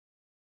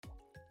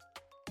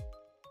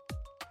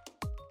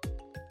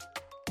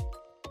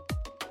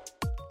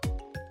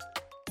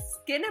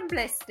Skin and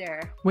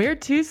Blister, We're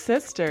two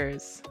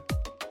sisters.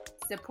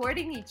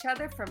 supporting each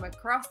other from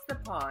across the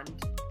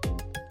pond.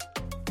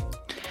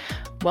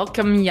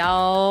 Welcome,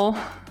 y'all.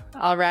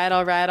 All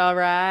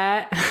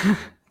right.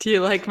 Do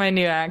you like my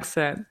new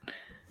accent?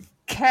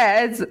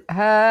 Kez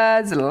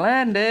has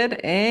landed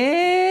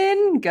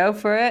in. Go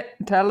for it.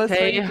 Tell us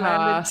where you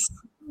landed.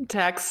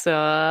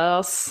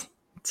 Texas.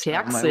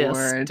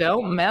 word.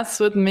 Don't mess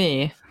with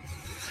me.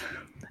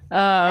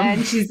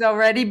 And she's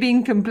already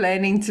been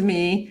complaining to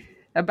me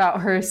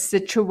about her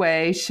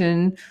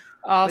situation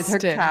Austin.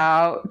 with her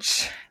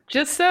couch.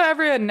 Just so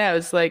everyone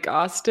knows, like,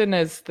 Austin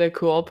is the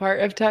cool part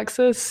of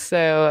Texas.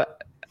 So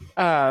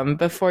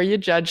before you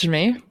judge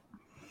me,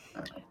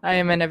 I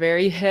am in a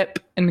very hip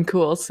and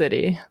cool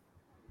city.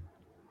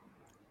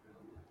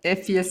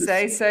 If you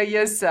say so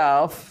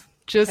yourself.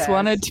 Just Kez.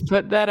 wanted to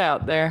put that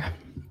out there.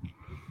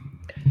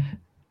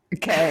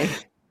 Okay.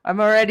 I'm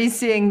already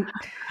seeing.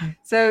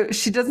 So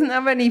she doesn't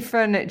have any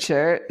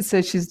furniture.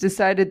 So she's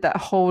decided that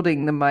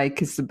holding the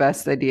mic is the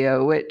best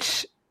idea,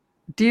 which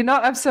do you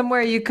not have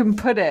somewhere you can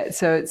put it?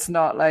 So it's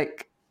not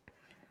like,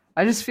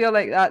 I just feel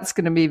like that's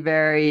going to be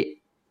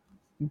very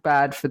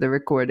bad for the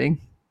recording.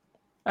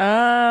 Well,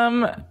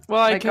 I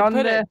Like could on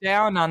put the- it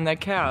down on the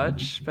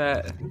couch,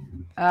 but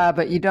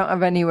But you don't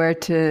have anywhere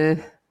to,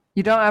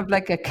 you don't have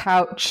like a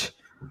couch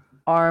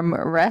arm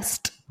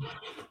rest.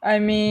 I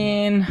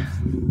mean,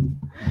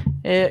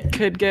 it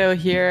could go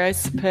here, I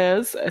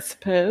suppose. And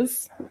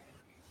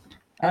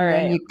All right.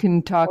 then you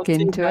can talk We'll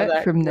see into how it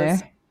that from goes.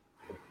 there.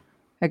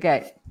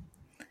 Okay.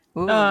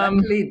 Ooh,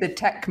 luckily the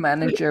tech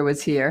manager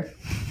was here.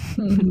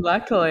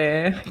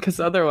 Luckily, because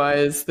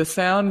otherwise the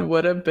sound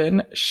would have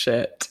been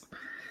shit.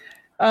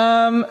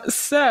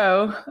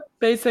 So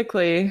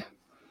basically,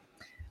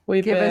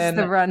 Give us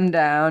the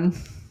rundown.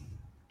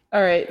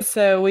 All right,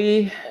 so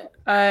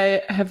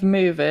I have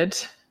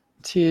moved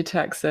to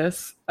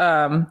Texas.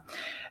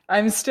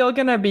 I'm still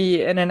gonna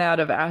be in and out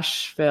of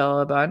Asheville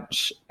a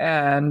bunch,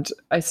 and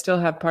I still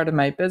have part of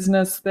my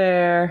business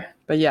there.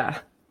 But yeah,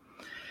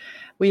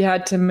 we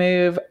had to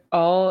move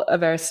all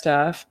of our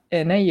stuff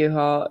in a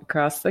U-Haul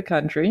across the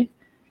country.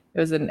 It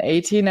was an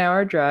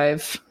 18-hour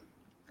drive.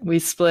 We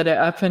split it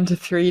up into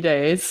 3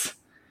 days,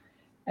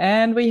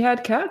 and we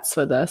had cats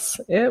with us.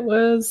 It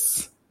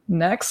was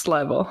next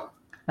level.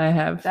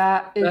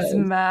 That is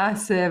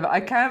massive.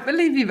 I can't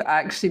believe you've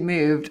actually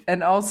moved.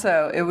 And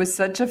also, it was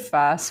such a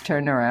fast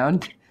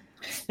turnaround.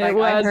 Like,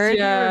 I heard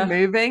you were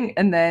moving,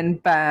 and then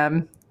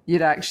bam,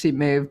 you'd actually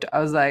moved. I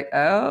was like,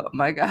 oh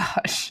my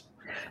gosh.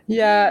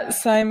 Yeah,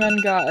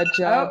 Simon got a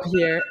job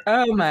here.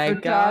 Oh my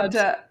God.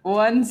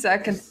 1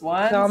 second.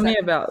 Tell me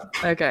about.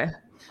 Okay.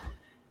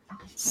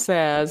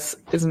 Saz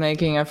is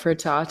making a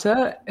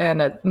frittata,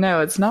 and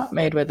it's not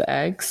made with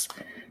eggs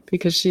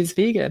because she's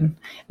vegan.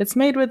 It's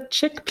made with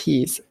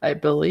chickpeas, I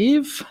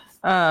believe.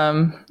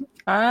 I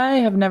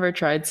have never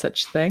tried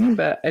such thing,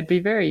 but I'd be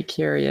very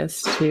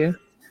curious to,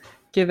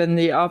 given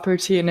the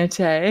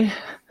opportunity.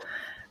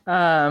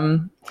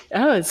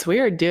 It's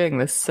weird doing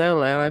this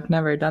solo. I've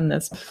never done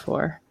this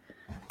before.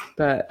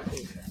 But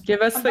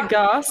give us the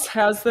goss.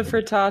 How's the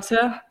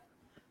frittata?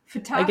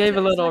 I gave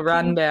a little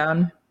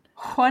rundown.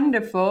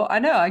 Wonderful. I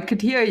know. I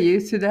could hear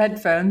you through the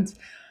headphones.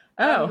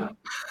 Oh.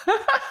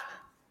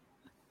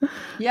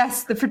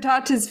 Yes, the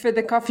frittata's for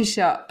the coffee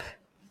shop.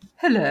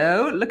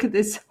 Hello. Look at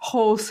this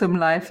wholesome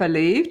life I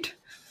lived.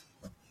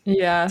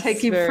 Yeah.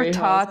 Taking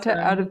frittata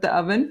out of the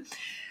oven.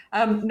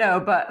 No,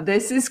 but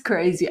this is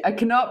crazy. I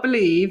cannot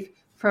believe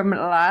from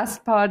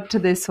last pod to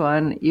this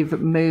one,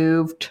 you've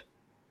moved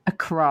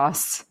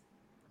across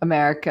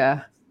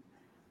America.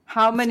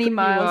 How many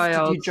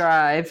miles did you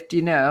drive? Do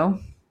you know?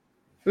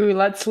 Ooh,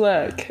 let's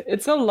look.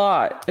 It's a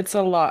lot.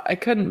 I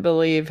couldn't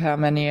believe how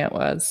many it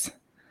was.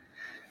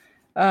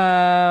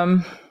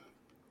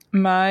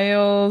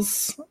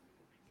 Miles.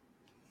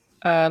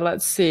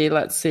 Let's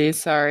see.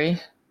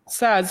 Sorry.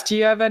 Saz, do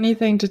you have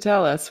anything to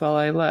tell us while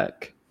I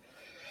look?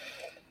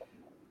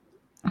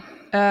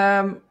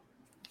 No,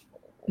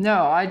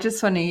 I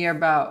just want to hear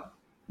about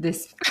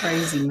this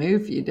crazy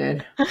move you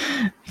did.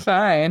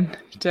 Fine.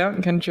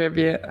 Don't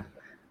contribute.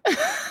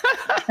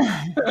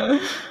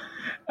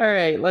 All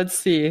right, let's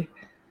see.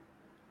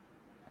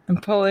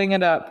 I'm pulling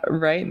it up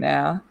right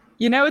now.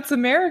 You know, it's a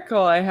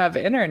miracle I have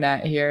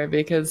internet here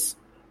because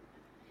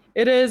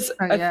it is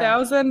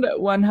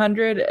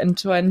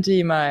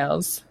 1,120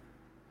 miles.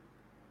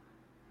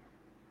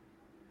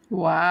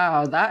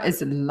 Wow, that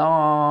is a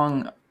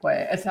long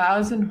way.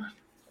 1,000?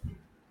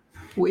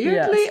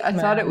 Weirdly, Yes, I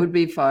thought it would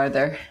be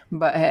farther,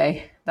 but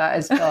hey, that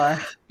is far.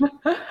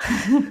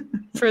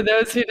 For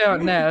those who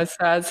don't know,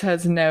 Saz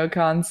has no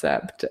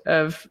concept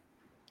of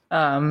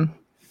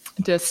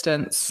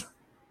distance,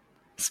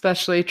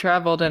 especially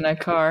traveled in a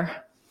car.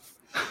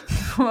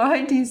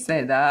 Why do you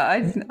say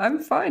that? I'm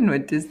fine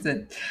with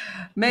distance.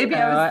 Maybe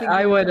No, I was thinking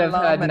I would have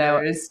had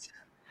kilometers.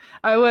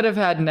 I would have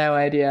had no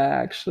idea,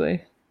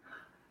 actually.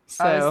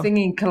 So, I was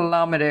thinking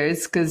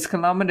kilometers because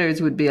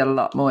kilometers would be a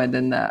lot more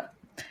than that.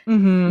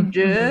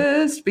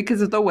 Just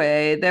because of the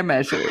way they're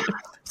measured.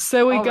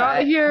 So we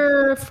got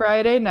here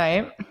Friday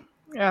night.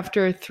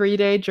 after a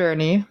 3-day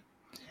journey.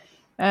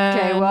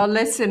 Okay, And well,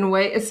 listen,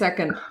 wait a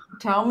second.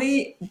 Tell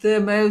me the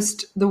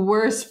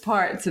worst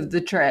parts of the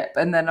trip,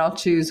 and then I'll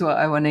choose what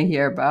I want to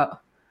hear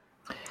about.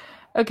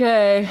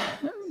 okay,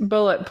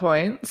 bullet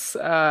points.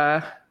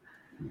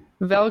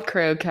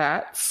 Velcro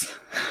cats.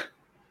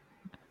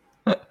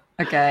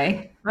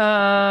 Okay.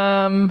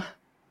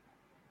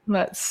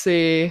 Let's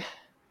see.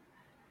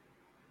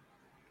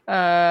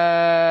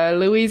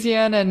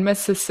 Louisiana and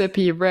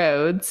Mississippi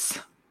roads.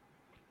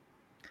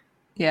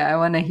 Yeah, I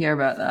want to hear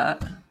about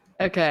that.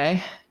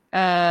 Okay.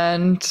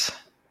 And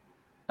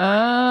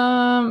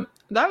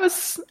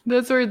those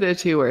were the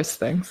two worst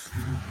things.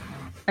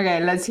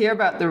 Okay, let's hear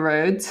about the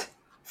roads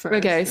first.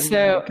 Okay,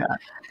 so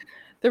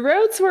the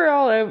roads were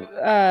all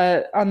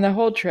on the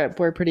whole trip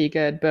were pretty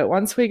good, but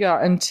once we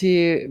got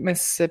into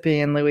Mississippi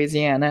and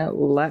Louisiana,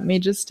 let me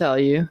just tell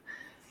you,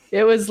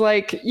 it was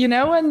like, you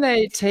know, when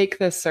they take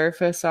the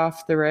surface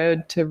off the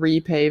road to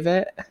repave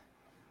it?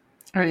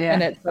 Oh, yeah.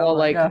 And it's all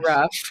like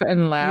rough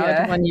and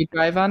loud when you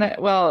drive on it.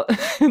 Well,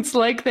 it's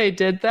like they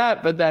did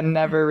that, but then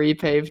never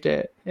repaved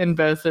it in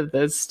both of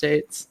those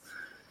states.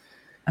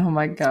 Oh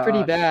my God. It's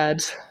pretty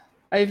bad.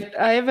 I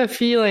have a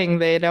feeling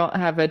they don't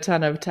have a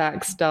ton of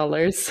tax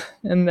dollars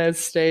in those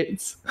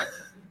states.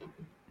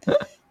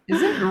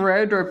 Isn't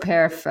road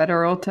repair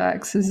federal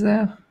taxes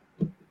though?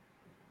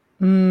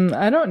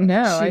 I don't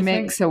know. She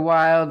makes a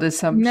wild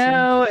assumption.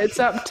 No,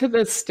 it's up to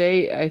the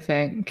state, I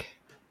think.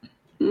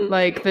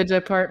 Like the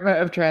Department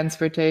of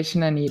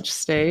Transportation in each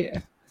state.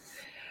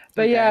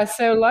 But yeah,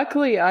 so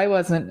luckily I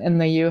wasn't in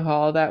the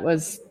U-Haul. That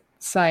was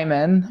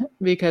Simon,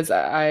 because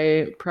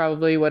I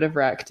probably would have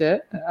wrecked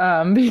it,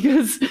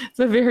 because it's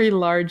a very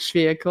large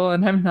vehicle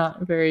and I'm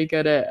not very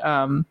good at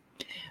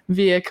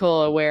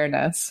vehicle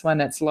awareness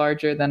when it's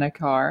larger than a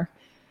car.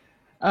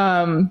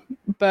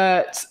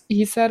 But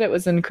he said it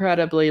was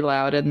incredibly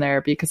loud in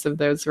there because of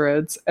those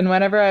roads. And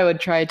whenever I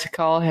would try to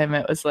call him,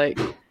 it was like,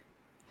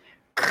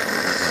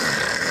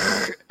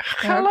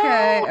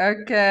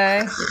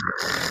 Okay.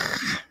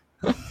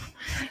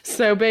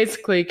 So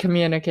basically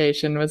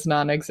communication was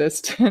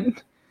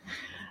non-existent.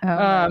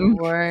 Oh, my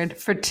word.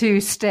 For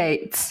 2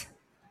 states.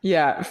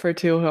 Yeah, for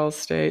 2 whole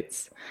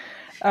states.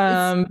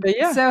 But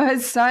yeah. So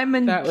has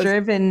Simon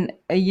driven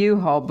a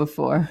U-Haul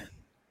before?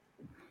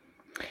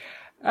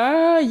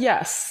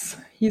 Yes.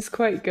 He's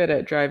quite good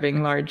at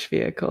driving large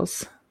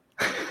vehicles.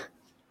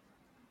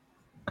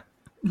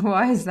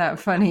 Why is that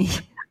funny?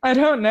 I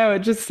don't know. It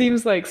just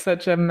seems like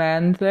such a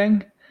man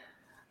thing.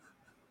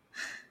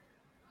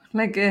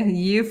 Like a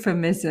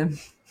euphemism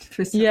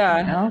for something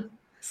else.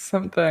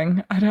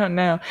 Something. I don't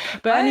know.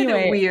 But I anyway,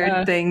 had a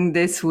weird thing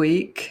this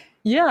week.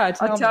 Yeah,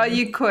 I'll tell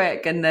you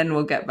quick and then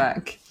we'll get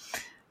back.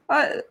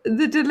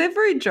 The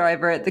delivery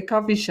driver at the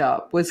coffee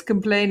shop was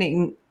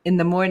complaining in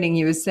the morning.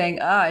 He was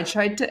saying, I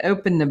tried to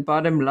open the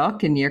bottom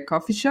lock in your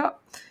coffee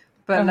shop,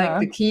 but like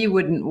the key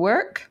wouldn't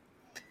work.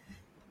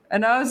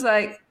 And I was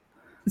like,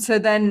 so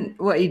then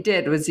what he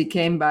did was he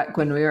came back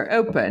when we were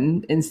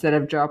open instead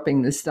of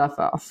dropping the stuff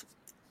off.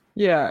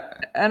 Yeah.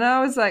 And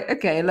I was like,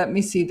 okay, let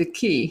me see the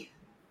key.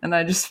 And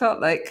I just felt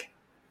like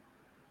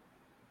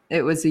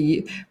it was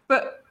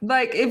but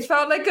like it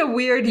felt like a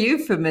weird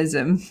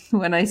euphemism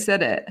when I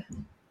said it.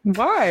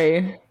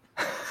 Why?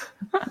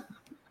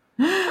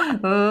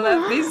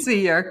 Let me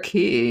see your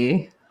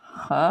key.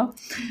 Huh?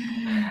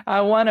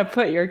 I want to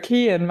put your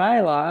key in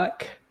my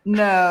lock.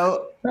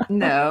 No.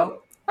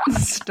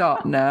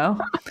 Stop now.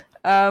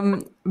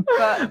 But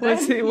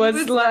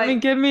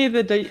give me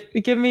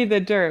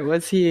the dirt.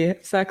 Was he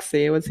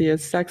sexy? Was he a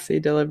sexy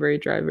delivery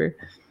driver?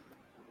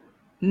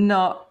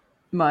 Not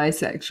my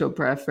sexual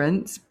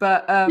preference,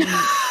 but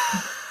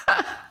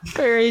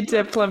very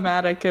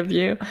diplomatic of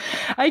you.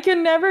 I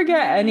can never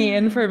get any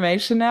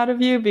information out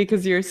of you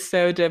because you're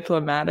so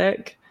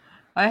diplomatic.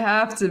 I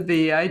have to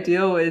be. I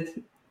deal with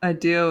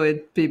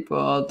people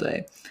all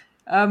day.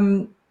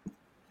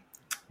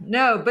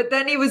 No, but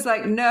then he was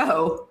like,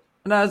 no.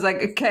 And I was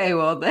like, okay,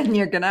 well, then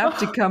you're going to have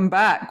to come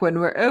back when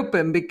we're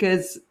open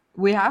because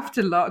we have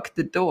to lock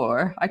the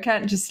door. I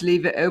can't just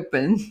leave it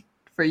open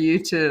for you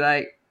to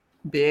like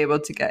be able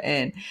to get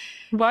in.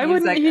 Why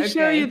wouldn't he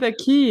show you the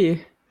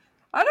key?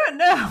 I don't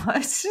know.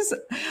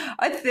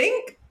 I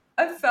think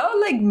I felt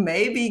like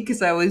maybe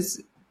because I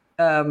was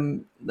a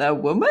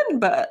woman,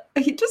 but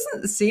he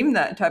doesn't seem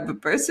that type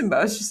of person. But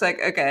I was just like,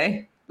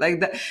 okay,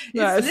 like that.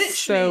 That's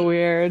so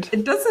weird.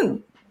 It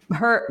doesn't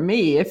hurt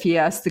me if he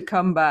has to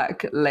come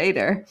back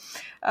later.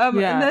 And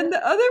then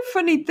the other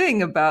funny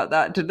thing about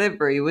that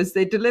delivery was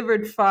they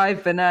delivered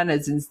 5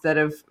 bananas instead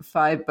of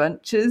 5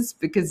 bunches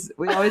because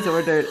we always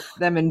order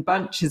them in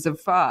bunches of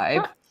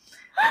 5.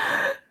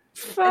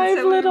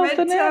 5 little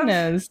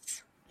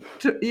bananas.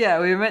 We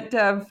were meant to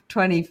have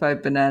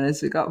 25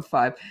 bananas. We got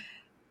 5,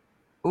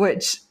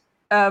 which,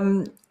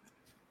 and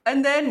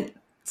then,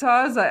 so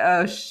I was like,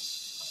 oh,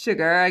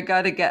 sugar, I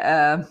gotta get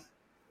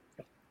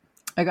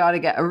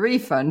a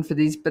refund for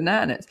these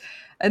bananas.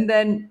 And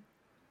then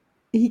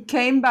he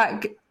came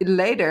back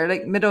later,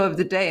 like middle of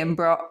the day, and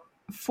brought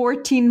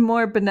 14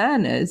 more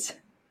bananas.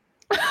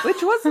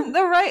 which wasn't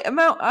the right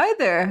amount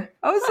either.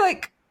 I was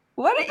like,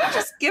 why don't you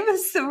just give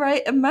us the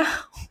right amount?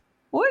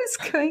 What is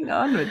going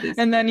on with this?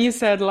 And then you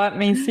said, let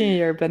me see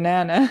your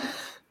banana.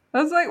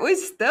 I was like, we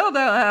still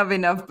don't have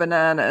enough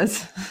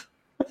bananas.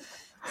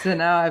 So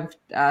now I've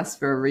asked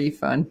for a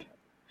refund.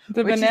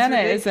 The banana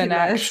is an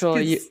actual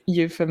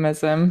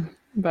euphemism,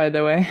 by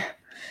the way.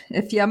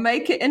 If you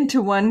make it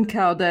into one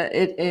Calda,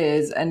 it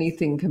is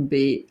anything can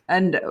be.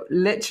 And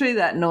literally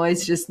that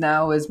noise just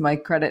now was my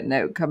credit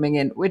note coming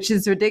in, which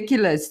is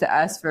ridiculous to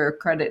ask for a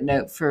credit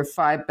note for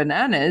 5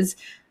 bananas.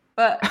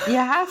 But you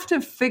have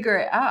to figure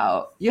it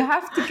out. You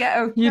have to get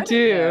a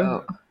credit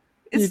note.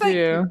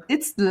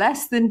 It's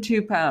less than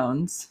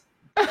 £2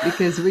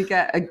 because we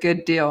get a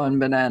good deal on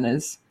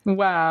bananas.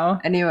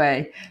 Wow.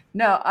 Anyway,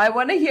 no, I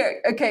want to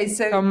hear. Okay,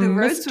 so the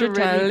roasts were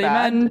really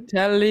bad.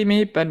 Telling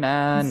me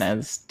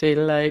bananas,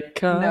 daylight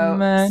coming.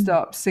 No,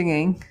 stop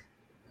singing.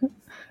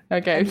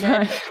 Okay,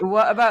 fine.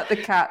 What about the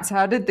cats?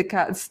 How did the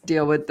cats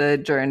deal with the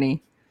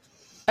journey?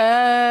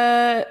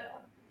 So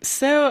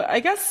I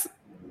guess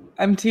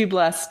I'm too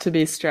blessed to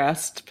be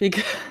stressed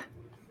because.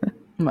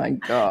 My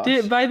God.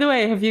 By the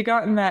way, have you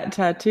gotten that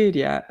tattooed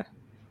yet?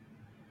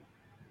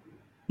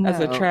 No. As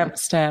a tramp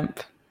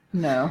stamp?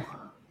 No.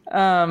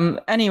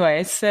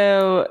 Anyway,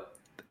 so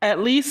at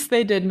least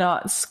they did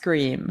not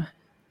scream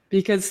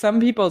because some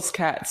people's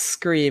cats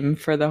scream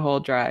for the whole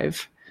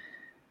drive,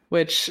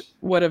 which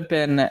would have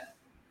been a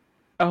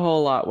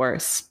whole lot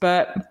worse.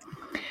 But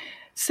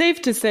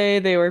safe to say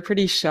they were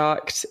pretty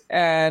shocked,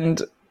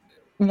 and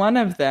one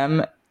of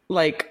them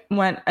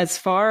went as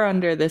far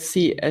under the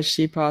seat as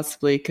she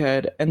possibly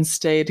could and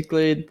stayed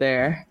glued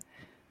there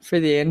for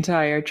the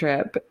entire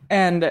trip.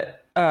 And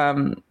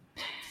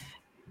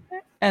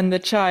the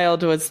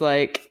child was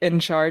in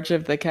charge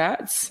of the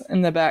cats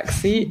in the back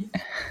seat.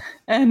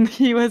 And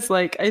he was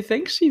like, I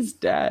think she's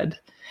dead.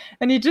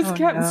 And he just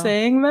kept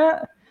saying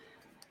that.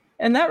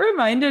 And that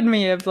reminded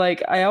me of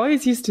I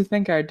always used to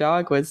think our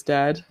dog was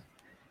dead.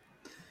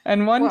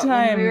 And one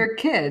time when we were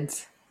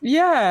kids.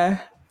 Yeah,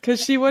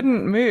 because she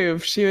wouldn't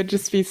move. She would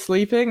just be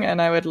sleeping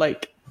and I would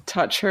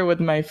touch her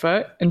with my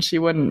foot and she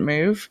wouldn't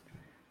move.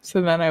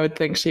 So then I would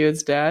think she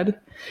was dead.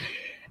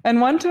 And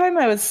one time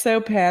I was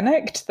so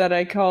panicked that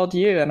I called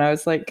you and I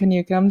was like, can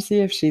you come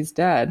see if she's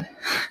dead?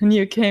 And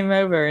you came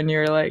over and you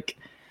were like,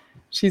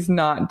 she's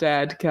not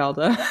dead,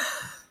 Calda.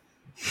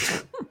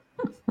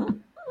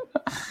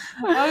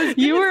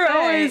 You were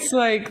always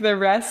the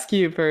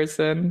rescue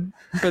person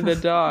for the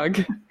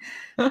dog.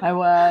 I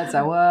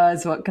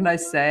was. What can I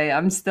say?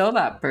 I'm still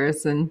that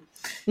person.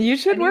 You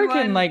should work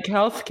in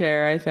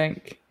healthcare, I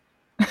think.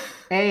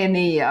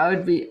 A&E, I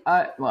would be,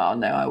 well,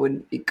 no, I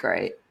wouldn't be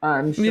great.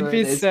 I'm sure you'd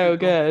be so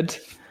good.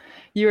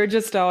 You were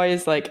just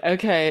always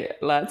okay,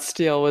 let's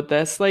deal with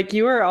this.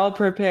 You were all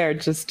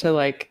prepared just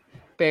to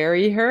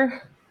bury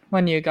her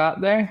when you got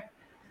there.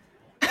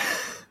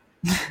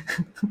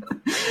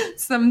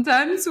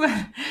 Sometimes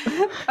when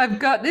I've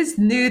got this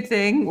new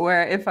thing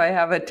where if I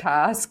have a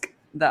task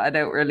that I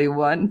don't really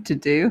want to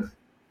do,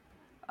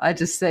 I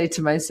just say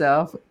to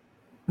myself,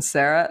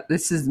 Sarah,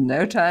 this is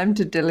no time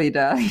to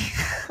dilly-dally.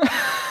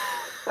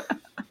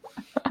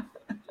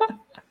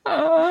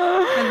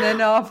 And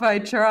then off I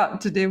trot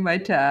to do my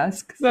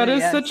task. That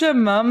is such a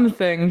mum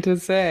thing to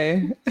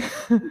say.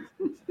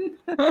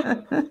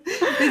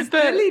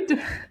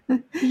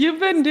 You've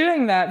been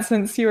doing that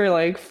since you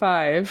were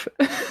 5.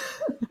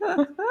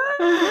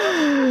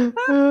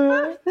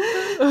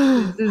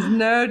 This is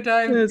no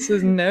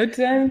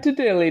time to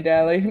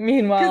dilly-dally.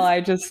 Meanwhile,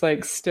 I just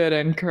stood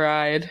and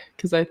cried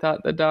because I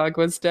thought the dog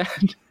was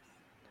dead.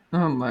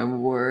 Oh my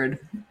word.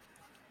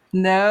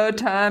 No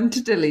time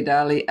to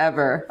dilly-dally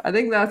ever. I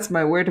think that's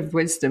my word of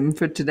wisdom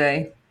for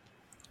today.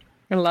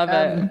 I love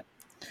it.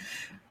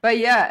 But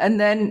yeah, and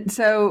then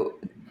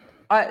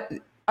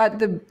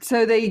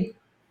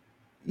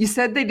you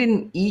said they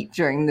didn't eat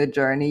during the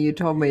journey. You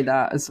told me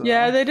that as well.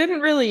 Yeah, they didn't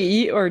really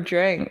eat or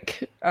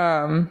drink,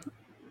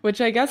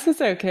 which I guess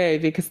is okay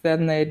because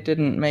then they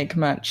didn't make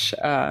much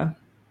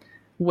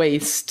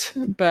waste.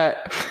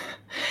 But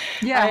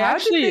yeah, how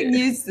did they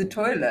use the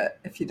toilet,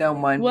 if you don't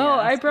mind? Well,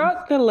 I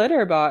brought the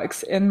litter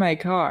box in my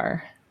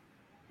car.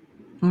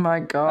 Oh my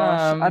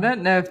gosh, I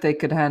don't know if they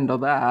could handle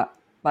that.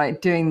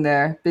 Doing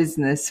their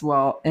business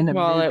while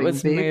it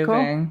was vehicle.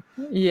 Moving.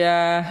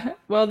 Yeah.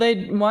 Well,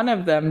 one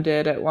of them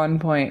did at one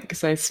point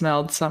because I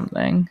smelled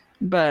something.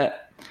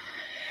 But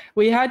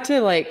we had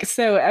to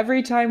so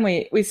every time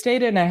we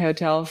stayed in a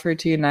hotel for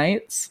 2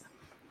 nights,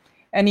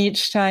 and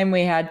each time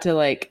we had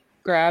to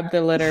grab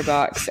the litter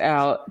box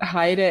out,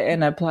 hide it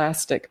in a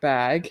plastic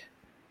bag,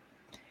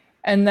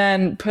 and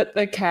then put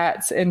the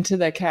cats into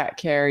the cat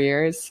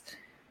carriers,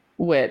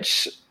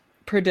 which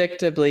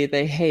predictably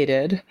they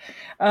hated.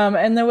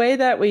 And the way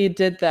that we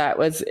did that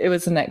was it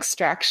was an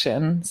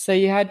extraction. So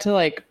you had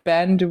to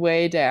bend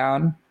way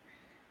down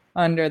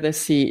under the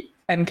seat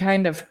and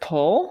kind of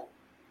pull.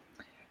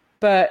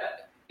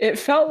 But it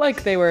felt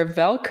like they were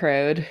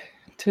Velcroed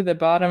to the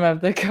bottom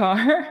of the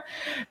car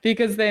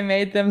because they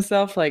made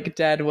themselves like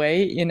dead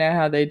weight. You know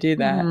how they do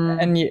that.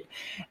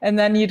 And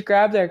then you'd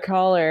grab their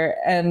collar,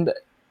 and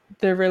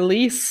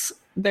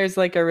there's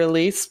like a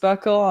release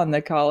buckle on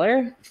the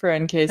collar for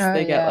in case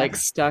they get like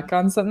stuck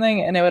on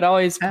something, and it would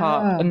always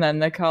pop and then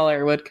the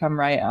collar would come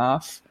right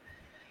off.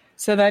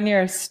 So then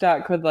you're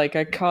stuck with like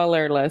a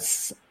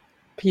collarless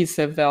piece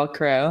of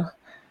Velcro,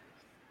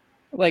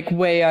 like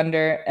way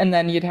under, and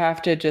then you'd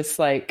have to just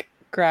like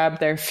grab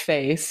their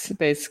face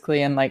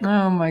basically and like,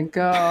 oh my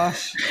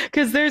gosh,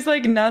 because there's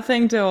like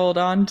nothing to hold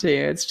on to.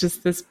 It's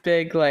just this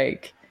big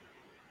like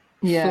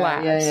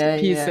flat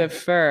piece of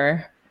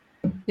fur.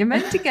 You're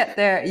meant to get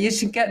there. You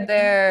should get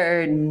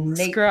their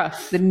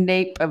scruff, the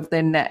nape of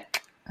their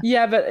neck.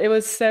 Yeah, but it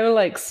was so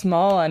like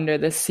small under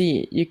the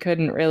seat, you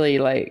couldn't really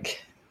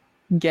like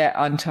get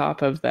on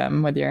top of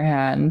them with your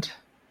hand.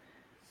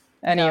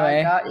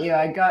 Anyway, no,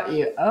 I got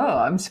you. Oh,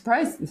 I'm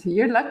surprised.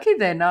 You're lucky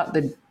they're not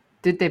the.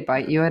 Did they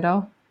bite you at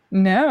all?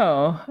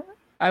 No,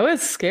 I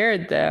was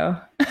scared though.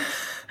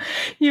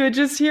 You would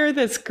just hear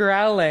this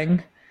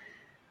growling.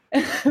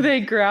 They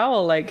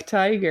growl like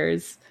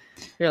tigers.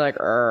 You're like,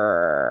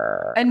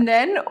 "Arr." And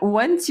then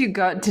once you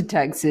got to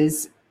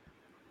Texas,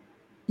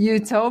 you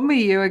told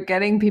me you were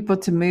getting people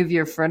to move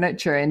your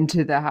furniture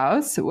into the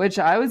house, which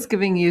I was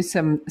giving you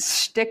some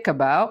shtick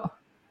about.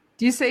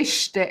 Do you say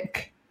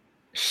shtick?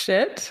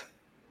 Shit?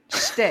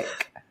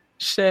 Shtick.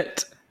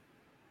 Shit.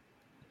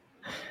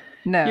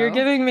 No. You're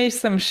giving me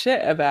some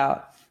shit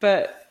about,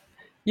 but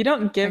you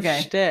don't give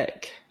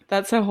shtick.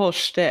 That's a whole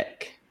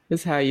shtick,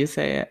 is how you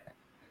say it.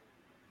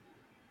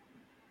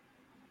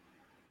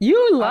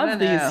 You love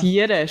these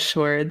Yiddish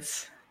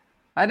words.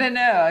 I don't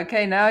know.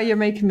 Okay, now you're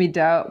making me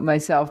doubt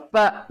myself.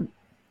 But,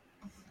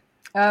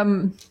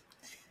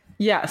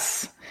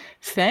 yes.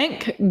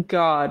 Thank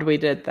God we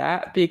did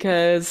that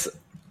because,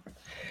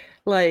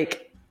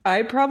 like,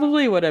 I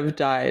probably would have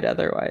died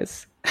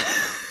otherwise.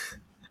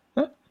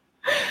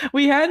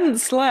 We hadn't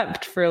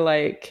slept for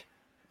like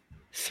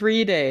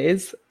 3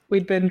 days.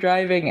 We'd been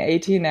driving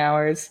 18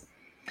 hours.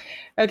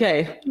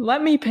 Okay,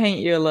 let me paint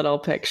you a little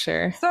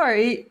picture.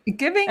 Sorry,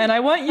 and I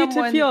want you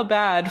to feel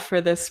bad for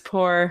this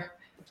poor...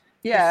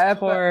 Yeah,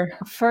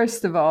 but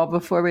first of all,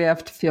 before we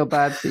have to feel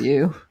bad for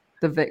you,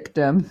 the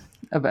victim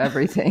of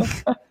everything,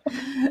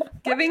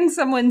 giving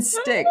someone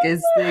stick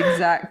is the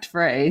exact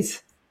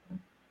phrase.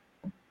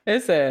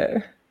 Is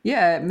it?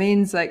 Yeah, it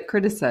means like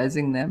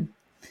criticizing them.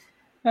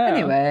 Oh.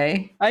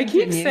 Anyway, I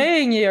keep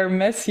saying you're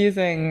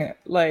misusing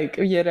like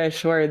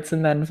Yiddish words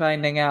and then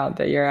finding out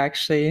that you're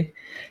actually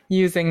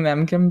using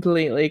them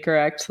completely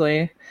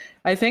correctly.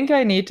 I think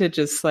I need to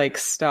just like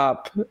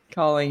stop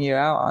calling you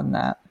out on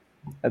that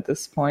at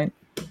this point.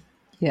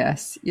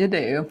 Yes, you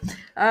do.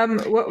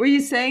 What were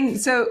you saying?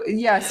 So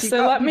yes,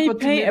 so let me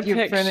paint a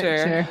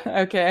picture,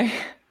 okay,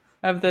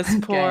 of this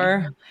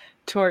poor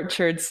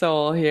tortured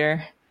soul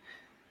here.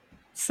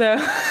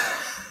 So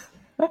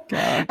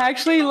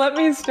actually, let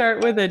me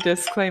start with a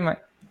disclaimer.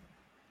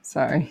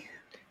 Sorry.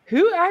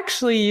 Who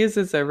actually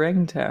uses a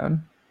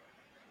ringtone?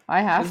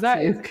 I have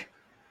to.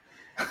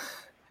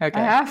 Okay.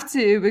 I have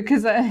to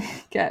because I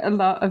get a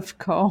lot of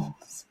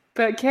calls.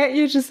 But can't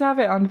you just have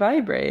it on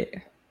vibrate?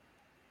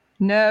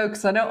 No,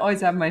 because I don't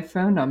always have my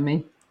phone on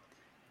me.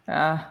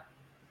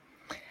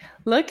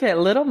 Look at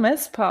Little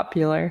Miss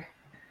Popular.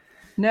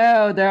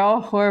 No, they're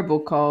all horrible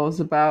calls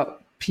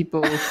about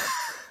people.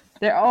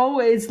 They're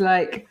always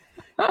like,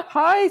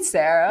 "Hi,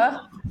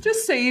 Sarah.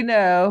 Just so you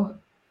know,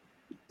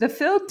 the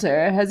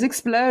filter has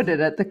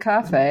exploded at the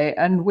cafe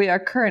and we are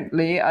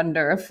currently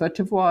under a foot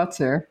of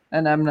water."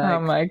 And I'm like,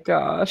 oh my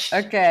gosh.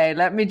 Okay,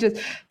 let me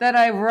just... Then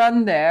I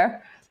run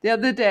there. The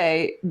other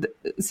day,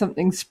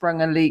 something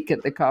sprung a leak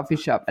at the coffee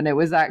shop and it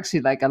was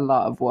actually like a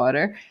lot of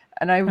water.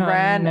 And I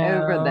ran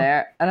over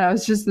there and I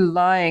was just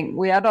lying.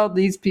 We had all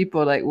these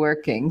people like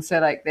working. So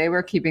like they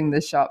were keeping the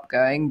shop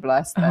going,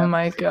 bless them. Oh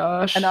my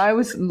gosh. And I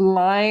was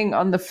lying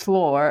on the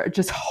floor,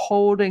 just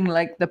holding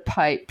like the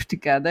pipe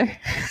together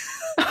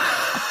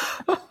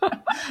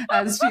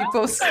as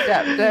people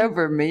stepped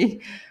over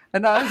me.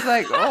 And I was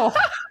like, oh,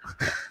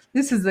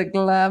 this is a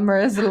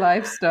glamorous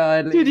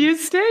lifestyle. Did you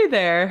stay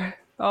there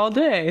all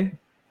day?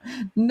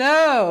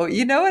 No.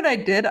 You know what I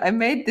did? I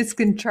made this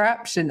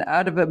contraption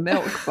out of a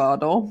milk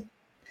bottle.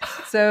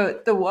 So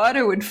the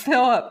water would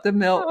fill up the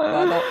milk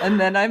bottle. And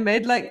then I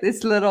made like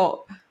this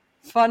little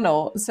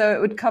funnel. So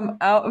it would come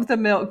out of the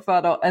milk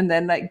bottle and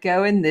then like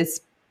go in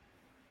this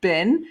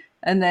bin.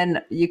 And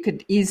then you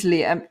could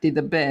easily empty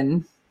the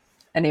bin.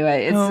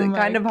 Anyway, it's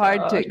kind of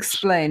hard to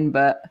explain,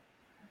 but...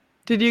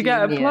 Did you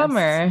get a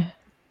plumber?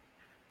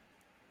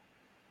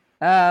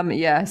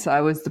 Yes,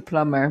 I was the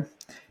plumber.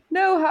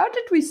 No, how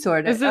did we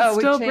sort it? Is it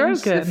still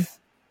broken?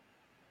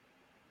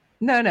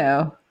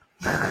 No.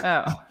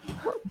 Oh.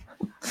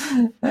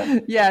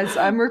 Yes,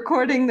 I'm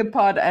recording the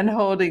pod and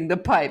holding the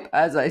pipe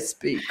as I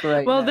speak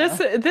right now. Well, this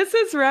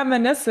is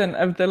reminiscent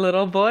of the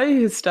little boy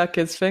who stuck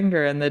his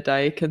finger in the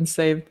dike and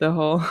saved the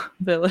whole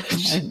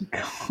village. Oh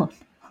my God.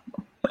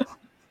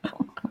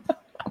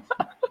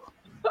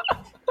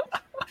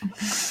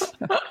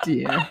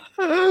 Dear.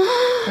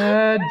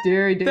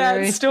 Deary.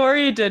 That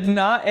story did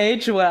not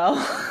age well.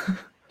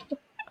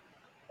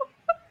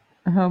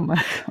 Oh my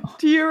God.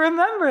 Do you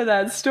remember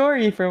that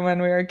story from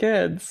when we were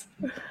kids?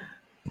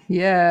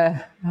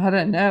 Yeah, I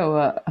don't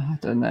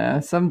know.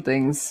 Some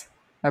things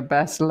are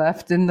best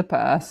left in the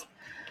past.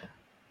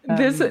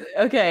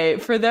 Okay,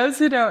 for those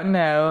who don't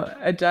know,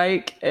 a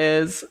dike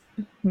is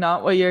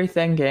not what you're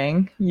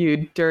thinking,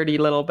 you dirty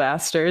little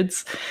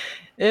bastards.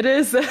 It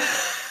is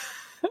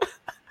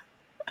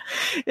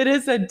it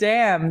is a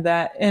dam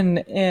that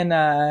in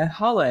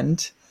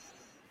Holland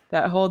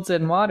that holds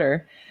in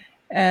water.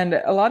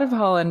 And a lot of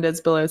Holland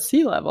is below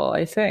sea level,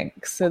 I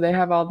think. So they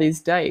have all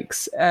these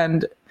dikes.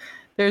 And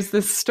there's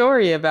this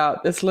story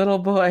about this little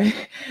boy.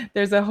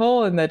 There's a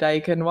hole in the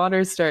dike and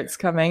water starts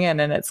coming in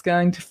and it's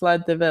going to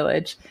flood the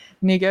village.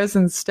 And he goes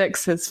and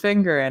sticks his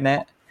finger in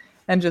it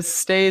and just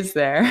stays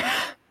there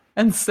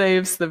and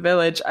saves the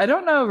village. I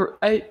don't know.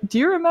 Do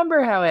you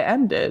remember how it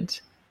ended?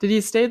 Did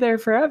he stay there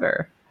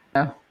forever?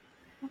 No.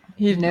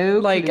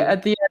 Like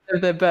at the end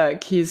of the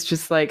book, he's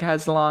just like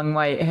has long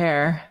white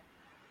hair.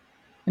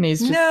 And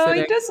he's just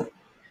sitting. He doesn't.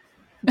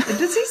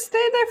 Does he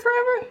stay there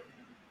forever?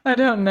 I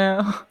don't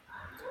know.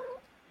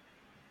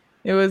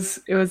 It was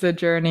a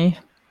journey.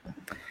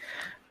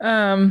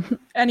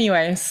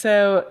 Anyway,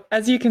 so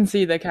as you can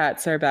see, the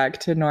cats are back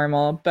to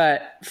normal,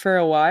 but for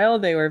a while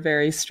they were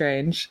very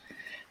strange.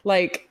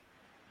 Like,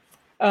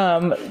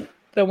 the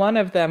one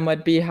of them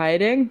would be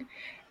hiding,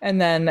 and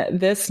then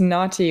this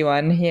naughty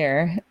one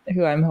here,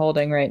 who I'm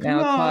holding right now,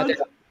 Claudia,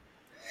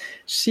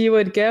 she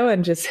would go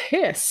and just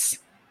hiss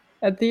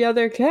at the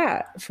other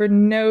cat for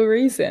no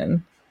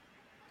reason.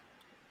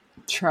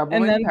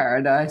 Trouble in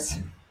paradise.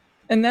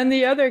 And then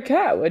the other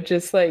cat would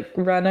just like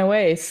run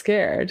away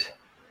scared.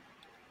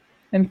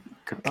 And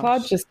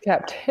Claude just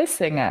kept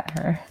hissing at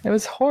her. It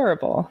was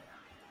horrible.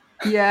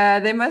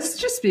 Yeah, they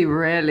must just be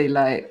really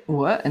like,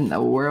 what in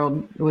the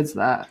world was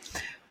that?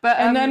 But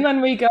and then when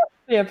we got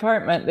to the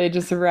apartment, they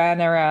just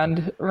ran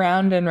around,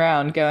 round and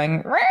round,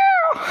 going,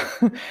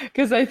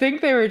 because I think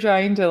they were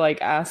trying to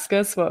like ask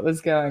us what was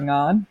going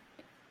on.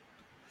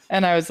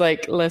 And I was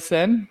like,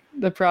 listen,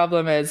 the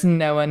problem is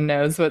no one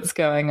knows what's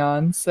going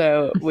on,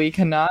 so we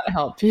cannot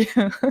help you.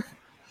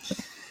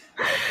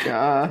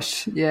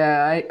 Gosh,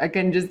 yeah, I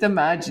can just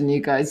imagine you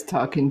guys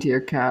talking to your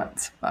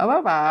cats. Yeah,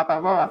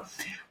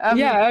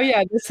 oh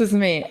yeah, this is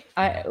me.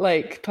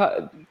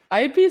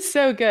 I'd be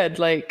so good,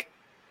 like,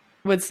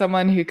 with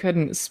someone who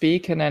couldn't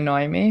speak and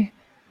annoy me.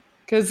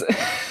 Because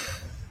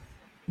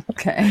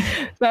okay,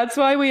 that's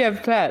why we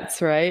have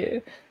pets,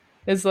 right?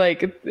 It's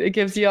like, it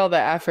gives you all the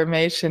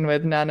affirmation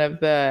with none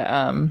of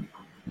the,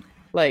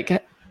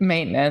 like,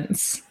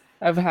 maintenance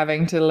of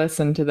having to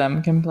listen to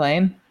them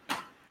complain.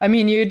 I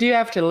mean, you do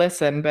have to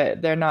listen,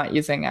 but they're not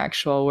using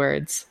actual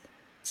words.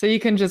 So you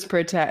can just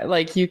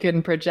you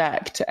can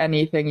project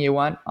anything you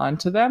want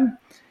onto them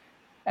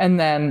and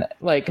then,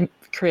 like,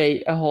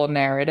 create a whole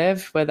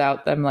narrative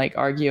without them, like,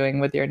 arguing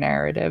with your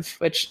narrative,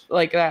 which,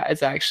 like, that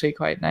is actually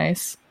quite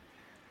nice.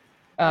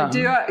 I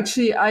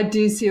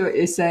do see what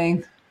you're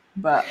saying.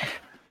 But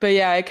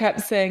yeah, I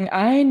kept saying,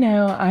 I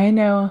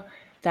know.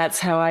 That's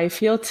how I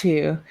feel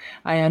too.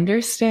 I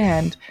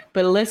understand.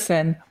 But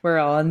listen, we're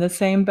all in the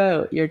same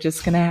boat. You're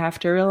just going to have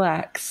to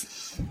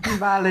relax.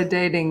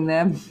 Validating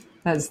them.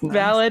 That's nice.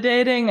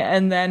 Validating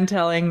and then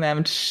telling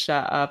them to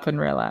shut up and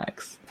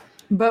relax.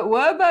 But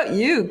what about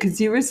you?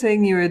 Because you were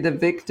saying you were the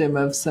victim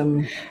of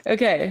some...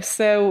 Okay,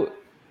 so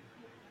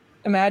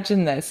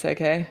imagine this,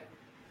 okay?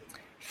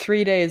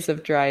 3 days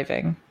of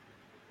driving.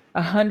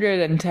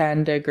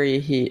 110-degree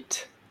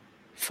heat,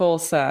 full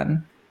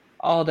sun,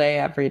 all day,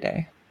 every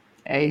day.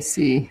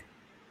 AC.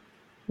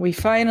 We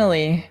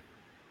finally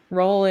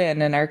roll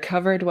in our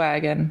covered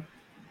wagon,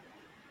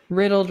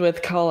 riddled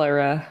with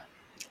cholera.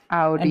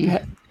 Audi.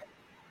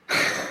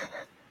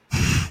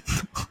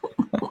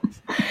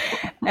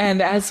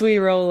 And as we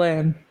roll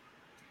in,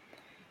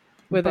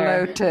 with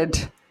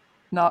bloated,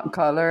 not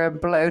cholera,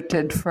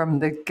 bloated from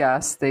the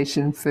gas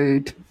station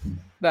food.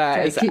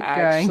 That is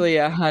actually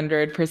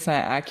 100%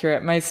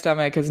 accurate. My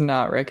stomach is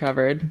not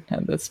recovered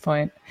at this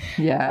point.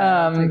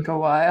 Yeah, it'll take a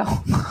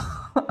while.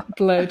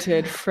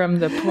 Bloated from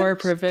the poor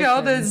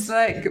provisions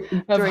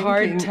of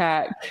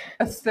hardtack.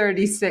 A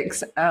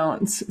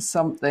 36-ounce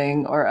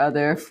something or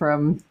other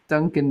from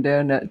Dunkin'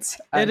 Donuts.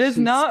 It is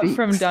not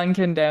from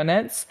Dunkin'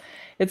 Donuts.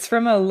 It's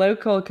from a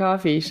local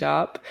coffee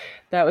shop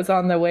that was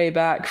on the way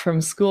back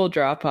from school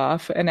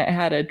drop-off, and it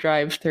had a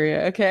drive-through,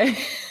 okay?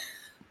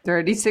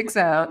 36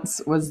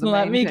 ounce was the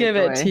Let me takeaway. give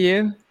it to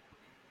you.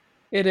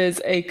 It is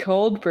a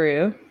cold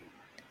brew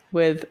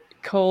with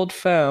cold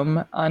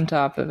foam on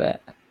top of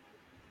it.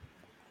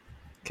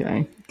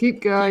 Okay,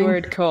 keep going.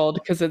 Keyword cold,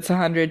 because it's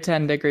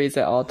 110 degrees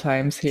at all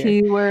times here.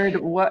 Keyword,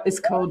 what is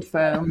cold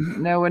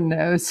foam? No one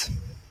knows.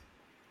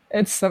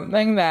 It's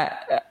something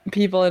that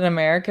people in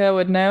America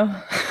would know.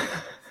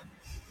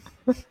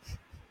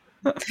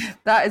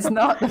 That is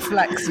not the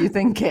flex you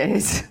think it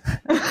is.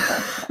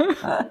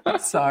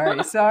 Sorry.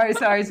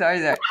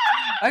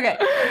 Okay.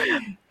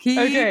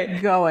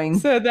 Keep going.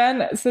 So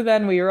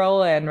then we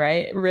roll in,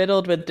 right?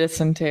 Riddled with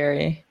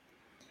dysentery,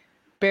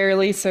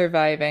 barely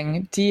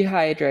surviving,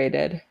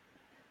 dehydrated.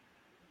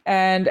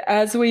 And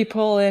as we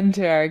pull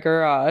into our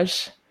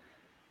garage,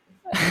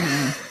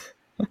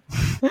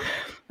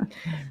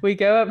 we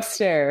go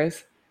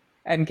upstairs,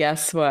 and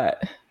guess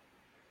what?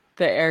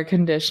 The air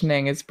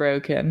conditioning is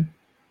broken.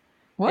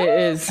 What? It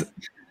is,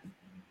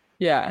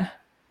 yeah.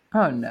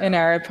 Oh, no. In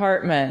our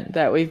apartment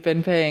that we've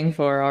been paying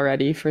for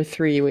already for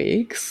 3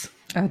 weeks.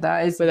 Oh,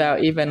 that is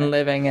without even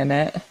living in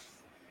it.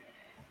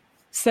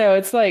 So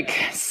it's like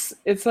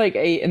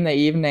 8 in the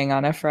evening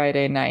on a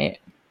Friday night.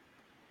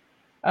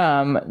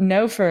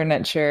 No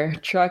furniture.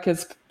 Truck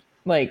is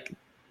like,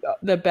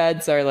 the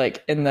beds are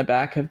like in the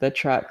back of the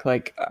truck,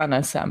 like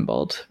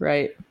unassembled,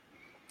 right?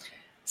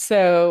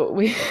 So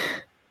we oh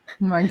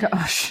my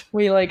gosh.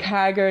 We like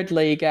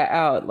haggardly get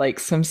out like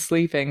some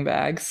sleeping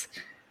bags,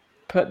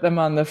 put them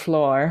on the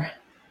floor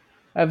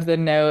of the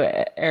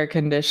no air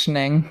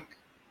conditioning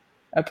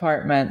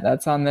apartment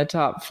that's on the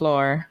top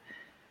floor.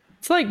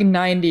 It's like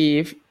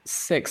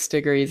 96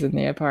 degrees in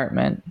the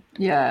apartment.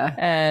 Yeah.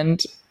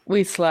 And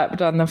we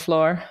slept on the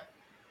floor,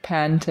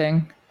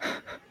 panting.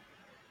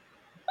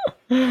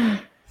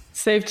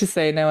 Safe to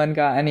say no one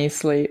got any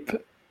sleep.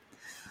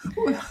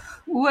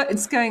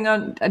 What's going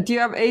on? Do you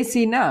have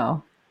AC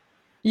now?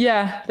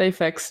 Yeah, they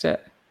fixed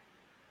it.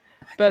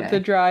 But the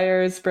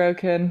dryer is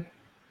broken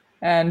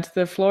and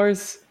the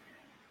floors,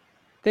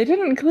 they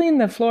didn't clean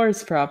the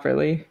floors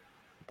properly.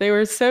 They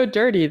were so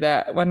dirty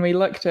that when we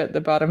looked at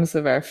the bottoms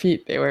of our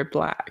feet, they were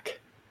black.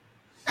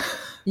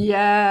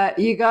 Yeah,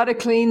 you gotta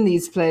clean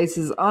these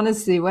places.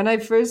 Honestly, when I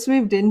first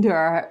moved into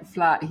our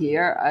flat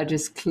here, I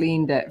just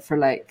cleaned it for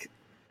like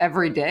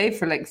every day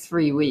for like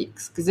 3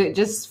 weeks because it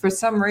just, for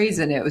some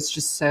reason, it was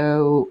just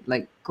so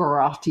like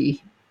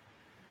grotty.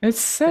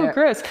 It's so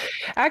gross.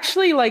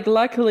 Actually, like,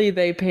 luckily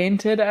they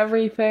painted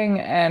everything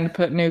and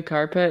put new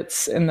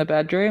carpets in the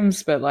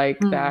bedrooms, but like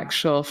the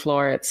actual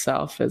floor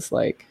itself is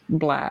like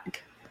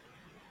black.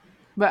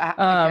 But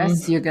I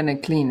guess you're gonna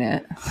clean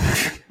it.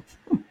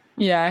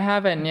 Yeah, I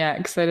haven't yet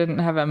because I didn't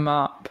have a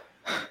mop.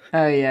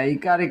 Oh yeah, you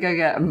gotta go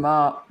get a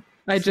mop.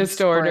 I just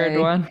ordered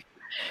one.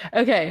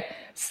 Okay,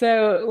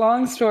 so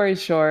long story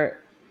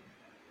short,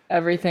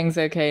 everything's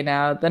okay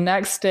now. The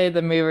next day,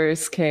 the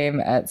movers came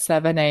at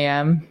 7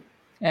 a.m.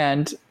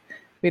 and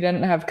we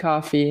didn't have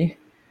coffee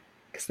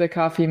because the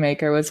coffee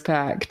maker was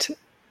packed.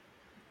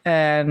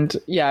 And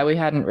yeah, we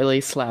hadn't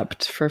really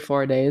slept for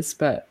 4 days,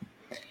 but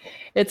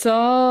it's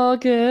all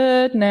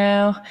good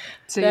now.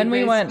 So then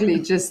we went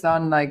just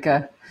on like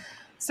a.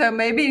 So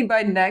maybe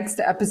by next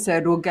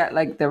episode we'll get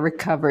like the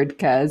recovered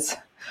Kez.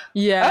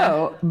 Yeah.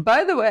 Oh,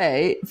 by the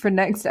way, for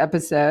next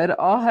episode,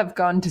 I'll have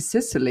gone to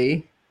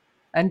Sicily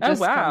and just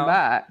come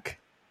back.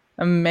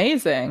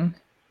 Amazing.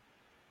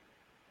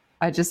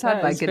 I just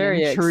had like an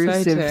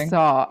intrusive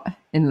thought,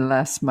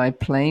 unless my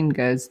plane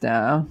goes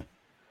down.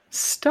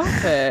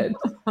 Stop it.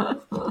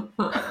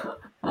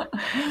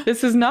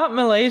 This is not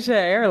Malaysia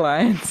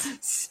Airlines.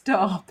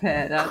 Stop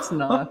it. That's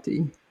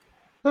naughty.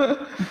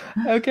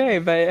 Okay,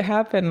 but it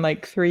happened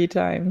like 3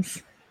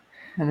 times.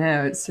 I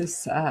know, it's so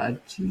sad.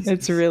 Jesus.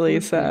 It's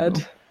really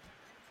sad.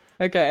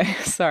 Okay,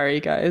 sorry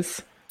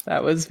guys.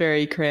 That was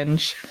very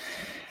cringe.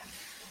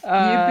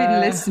 I've been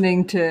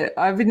listening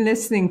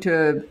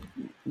to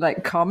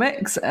like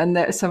comics,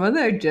 and some of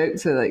their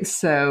jokes are like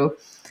so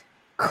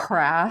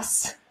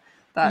crass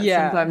that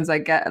sometimes I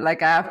get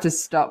like I have to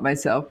stop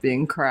myself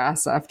being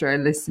crass after I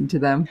listen to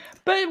them.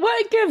 But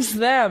what gives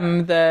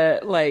them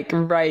the like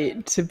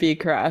right to be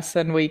crass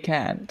and we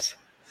can't?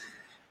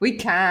 We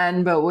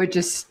can, but we're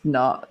just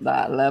not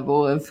that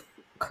level of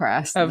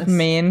crassness. Of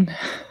mean.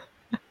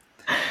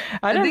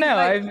 I don't know.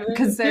 Like,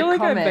 I feel like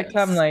I've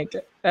become like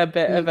a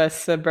bit of a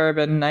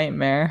suburban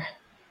nightmare.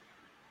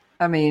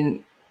 I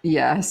mean,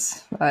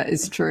 yes, that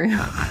is true.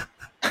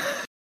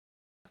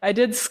 I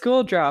did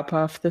school drop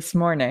off this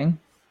morning.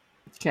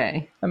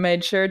 Okay. I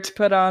made sure to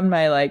put on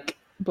my like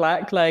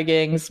black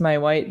leggings, my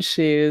white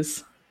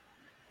shoes.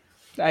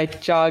 I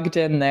jogged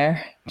in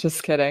there.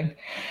 Just kidding.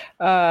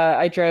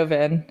 I drove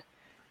in.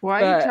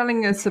 Why are you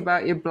telling us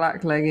about your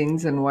black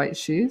leggings and white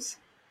shoes?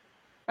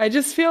 I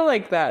just feel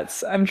like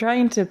I'm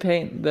trying to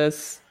paint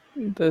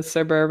the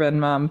suburban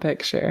mom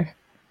picture.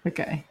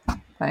 Okay,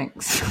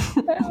 thanks.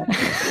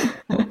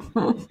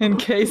 In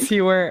case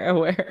you weren't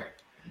aware.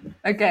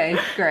 Okay,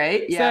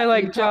 great. Yeah. So I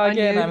like jog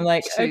in, I'm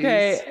like, shoes.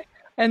 Okay.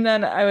 And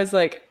then I was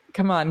like,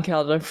 come on,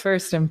 Kelda,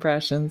 first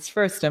impressions,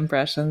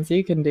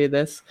 you can do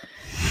this.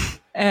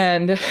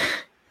 And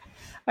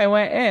I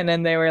went in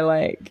and they were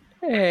like,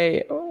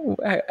 hey,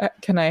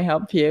 can I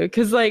help you?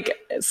 Because like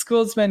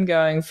school's been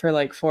going for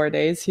like 4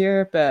 days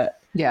here,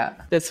 but yeah,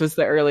 this was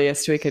the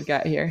earliest we could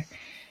get here.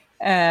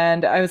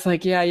 And I was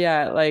like,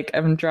 yeah, like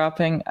I'm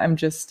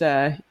just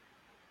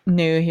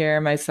new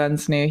here. My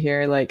son's new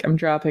here. Like I'm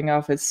dropping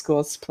off his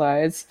school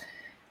supplies.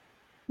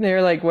 They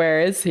were like,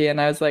 where is he?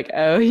 And I was like,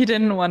 oh, he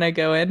didn't want to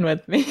go in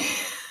with me.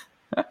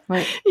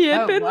 He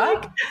had been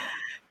like,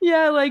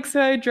 yeah, like,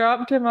 so I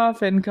dropped him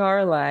off in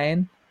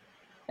Carline.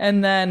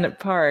 and then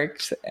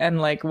parked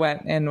and like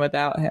went in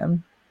without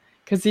him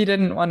because he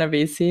didn't want to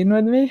be seen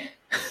with me.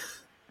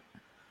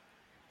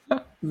 I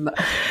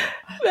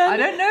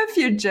don't know if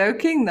you're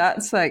joking.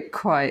 That's like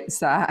quite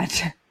sad.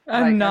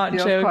 I'm not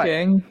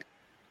joking.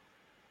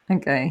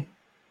 Okay.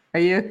 Are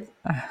you?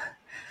 I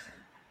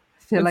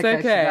feel like I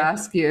should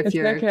ask you if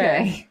you're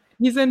okay.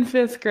 He's in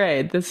 5th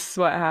grade. This is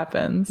what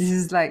happens. This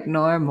is like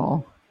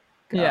normal.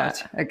 God. Yeah.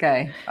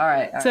 Okay. All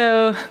right.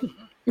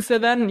 So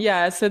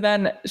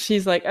then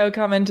she's like, oh,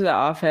 come into the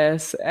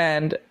office.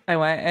 And I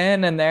went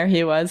in and there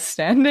he was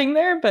standing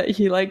there, but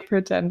he like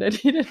pretended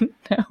he didn't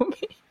know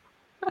me.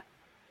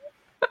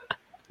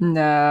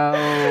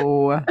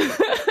 No.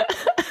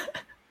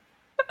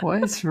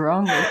 What is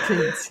wrong with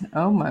kids?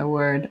 Oh my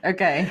word.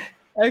 Okay.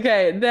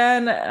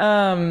 Then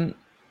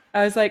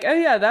I was like, oh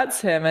yeah,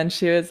 that's him. And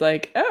she was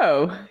like,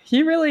 oh,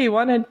 he really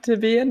wanted to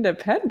be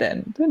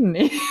independent, didn't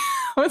he?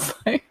 I was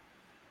like,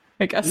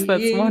 I guess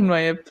that's one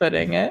way of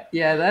putting it.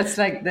 Yeah, that's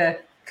like the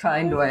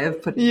kind way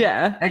of putting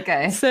it.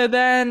 Okay. So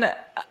then,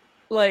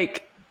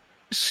 like,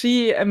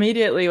 she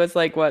immediately was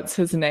like, what's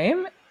his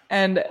name?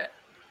 And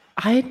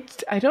I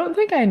don't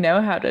think I know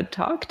how to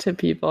talk to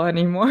people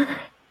anymore.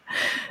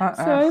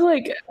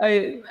 So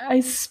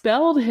I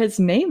spelled his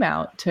name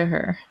out to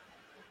her.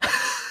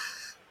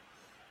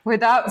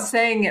 Without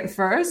saying it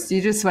first?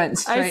 You just went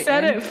straight I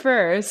said it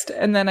first,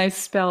 and then I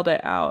spelled it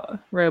out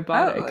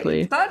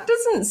robotically. Oh, that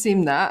doesn't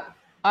seem that...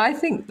 I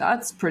think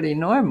that's pretty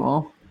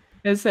normal.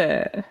 Is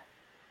it?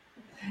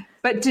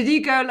 But did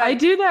you go like... I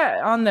do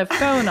that on the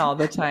phone all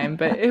the time,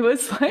 but it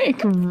was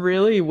like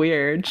really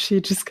weird. She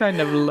just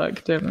kind of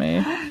looked at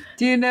me.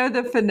 Do you know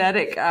the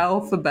phonetic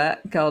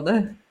alphabet,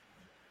 Kelda?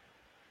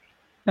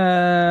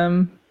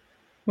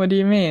 What do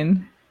you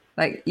mean?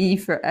 Like E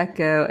for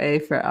Echo, A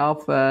for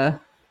Alpha,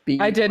 B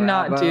I did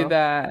Bravo, not do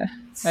that.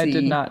 C, I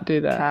did not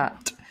do that.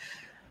 Cat.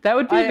 That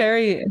would be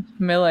very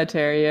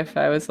military if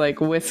I was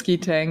like Whiskey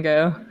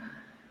Tango,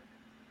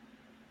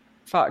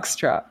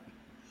 Foxtrot.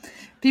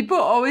 People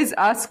always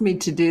ask me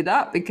to do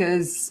that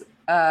because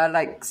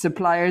like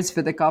suppliers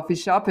for the coffee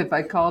shop, if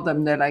I call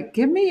them, they're like,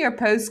 give me your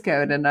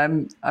postcode. And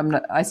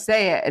I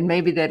say it and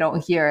maybe they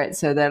don't hear it.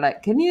 So they're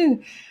like, can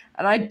you...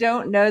 And I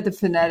don't know the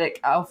phonetic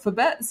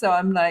alphabet. So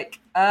I'm like,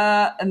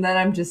 and then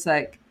I'm just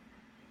like,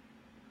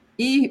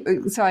 E.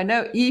 So I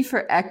know E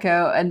for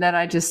Echo. And then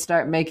I just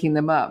start making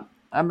them up.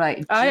 I'm like,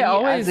 G I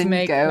always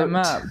make goat. them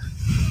up.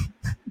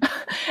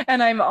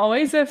 And I'm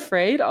always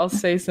afraid I'll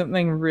say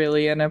something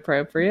really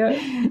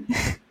inappropriate.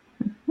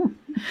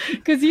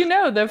 Because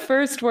the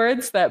first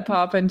words that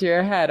pop into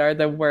your head are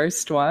the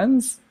worst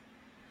ones.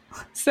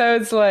 So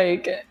it's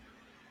like,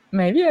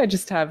 maybe I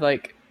just have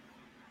like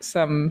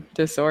some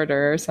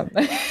disorder or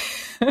something.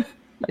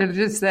 You're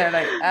just there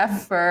like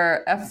F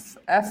for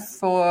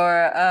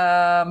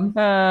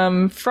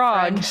frog.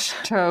 French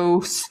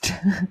toast.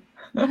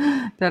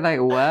 They're like,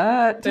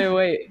 what? So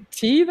wait,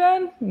 T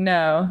then?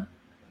 No.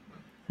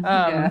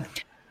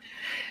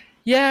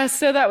 Yeah,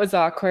 so that was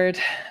awkward.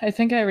 I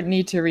think I would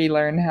need to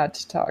relearn how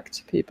to talk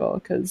to people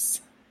because,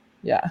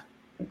 yeah.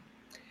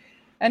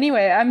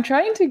 Anyway, I'm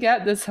trying to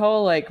get this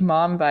whole like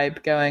mom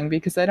vibe going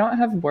because I don't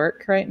have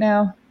work right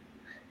now.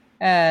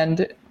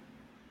 And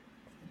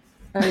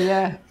oh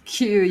yeah,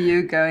 cue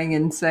you going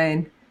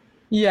insane.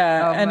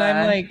 Yeah, and man.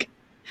 I'm like,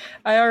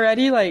 I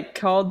already like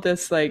called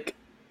this like,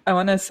 I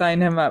want to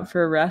sign him up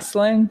for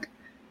wrestling.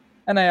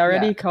 And I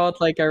already called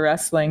like a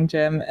wrestling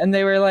gym and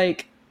they were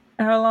like,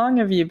 how long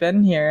have you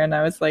been here? And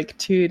I was like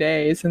 2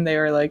 days and they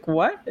were like,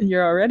 what?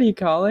 You're already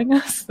calling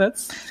us?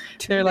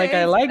 They're like,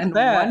 I like and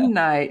that. One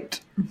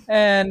night.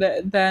 And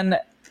then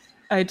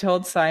I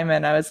told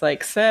Simon, I was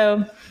like,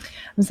 so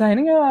I'm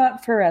signing him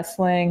up for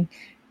wrestling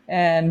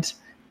and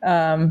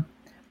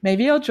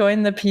maybe I'll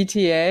join the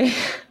PTA.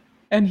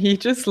 And he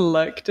just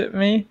looked at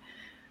me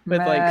with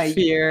like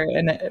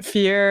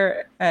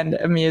fear and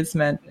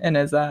amusement in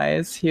his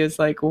eyes. He was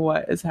like,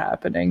 what is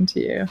happening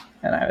to you?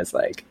 And I was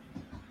like,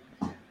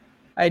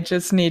 I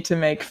just need to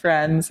make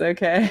friends,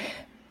 okay?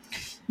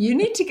 You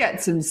need to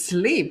get some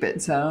sleep,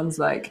 it sounds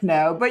like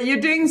now, but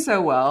you're doing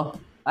so well.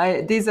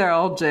 These are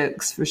all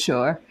jokes for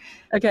sure.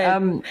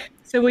 Okay.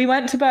 So we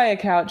went to buy a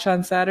couch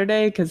on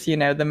Saturday because,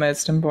 the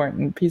most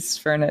important piece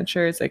of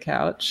furniture is a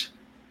couch.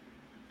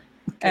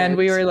 Good. And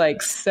we were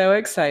like so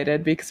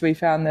excited because we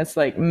found this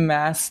like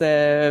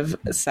massive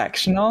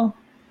sectional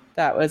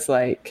that was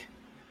like,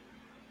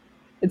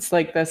 it's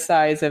like the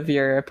size of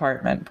your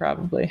apartment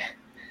probably.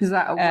 Is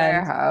that a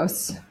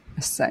warehouse?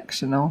 A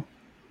sectional?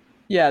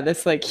 Yeah,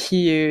 this like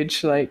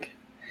huge like,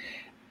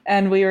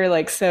 and we were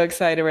like so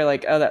excited. We're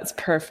like, oh, that's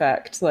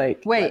perfect.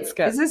 Like, wait,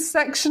 is this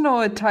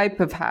sectional a type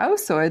of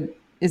house or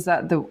is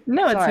that the?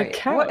 No, sorry, it's a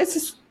couch. What is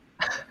this?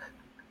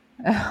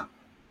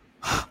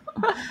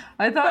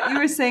 I thought you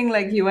were saying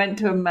like you went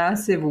to a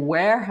massive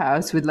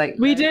warehouse with like.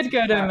 We did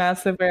go to a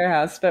massive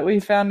warehouse, but we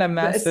found a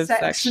massive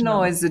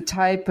sectional is a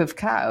type of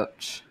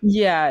couch.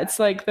 Yeah, it's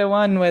like the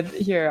one with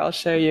here. I'll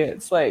show you.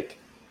 It's like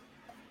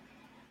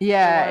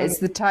Yeah, one- it's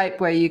the type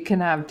where you can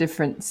have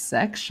different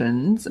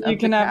sections. You of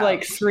can the have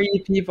like couch.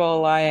 3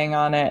 people lying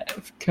on it,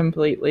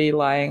 completely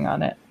lying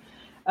on it.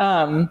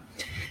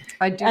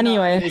 I do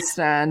Anyway. not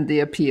understand the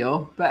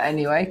appeal, but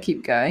anyway,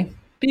 keep going.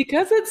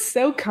 Because it's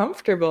so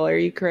comfortable. Are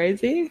you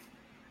crazy?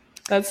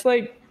 That's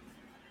like,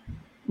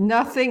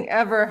 Nothing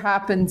ever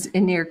happens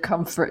in your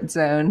comfort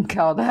zone,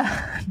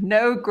 Kelda.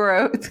 No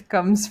growth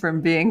comes from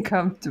being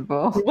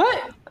comfortable.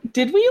 what?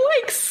 Did we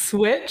like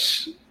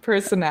switch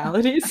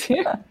personalities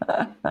here?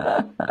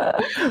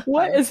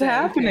 What is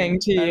happening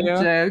to you?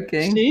 I'm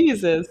joking.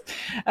 Jesus.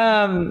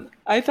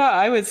 I thought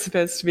I was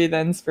supposed to be the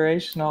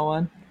inspirational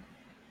one.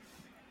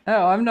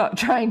 Oh, I'm not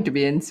trying to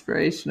be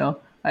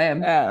inspirational. I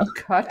am Oh.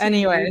 cutting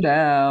Anyway. you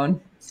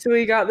down. So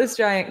we got this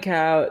giant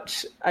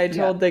couch. I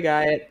told the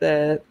guy at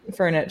the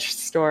furniture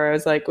store, I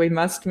was like, we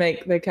must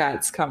make the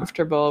cats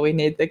comfortable. We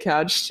need the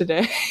couch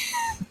today.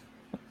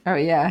 Oh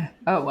yeah.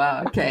 Oh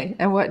wow. Okay.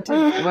 And what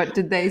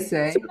did they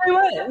say?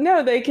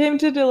 No, they came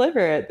to deliver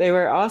it. They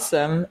were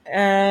awesome.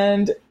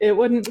 And it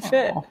wouldn't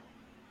fit.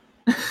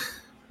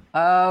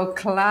 Oh,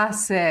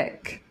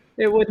 classic.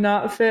 It would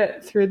not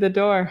fit through the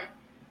door.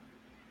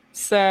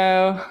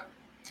 So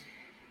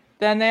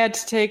then they had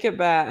to take it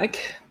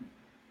back.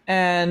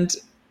 And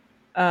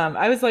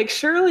I was like,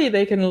 surely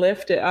they can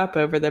lift it up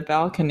over the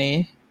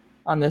balcony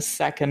on the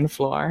second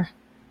floor.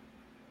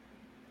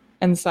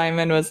 And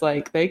Simon was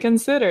like, they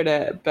considered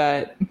it,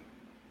 but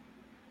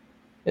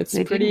it's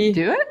They pretty didn't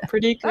do it?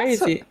 pretty That's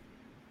crazy.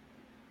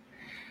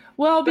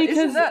 Well, But because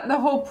isn't that the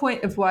whole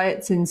point of why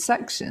it's in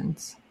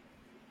sections?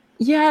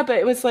 yeah, but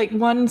it was like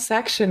one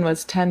section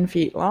was 10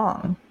 feet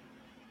long.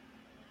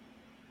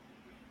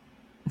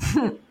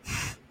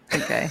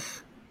 Okay.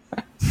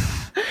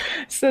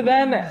 So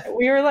then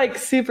we were like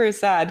super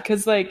sad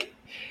because like,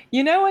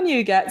 you know, when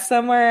you get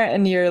somewhere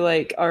and you're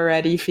like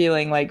already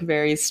feeling like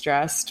very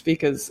stressed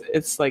because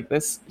it's like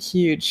this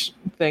huge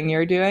thing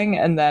you're doing,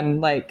 and then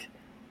like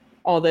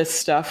all this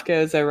stuff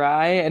goes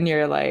awry and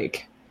you're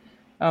like,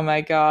 oh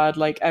my God,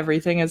 like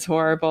everything is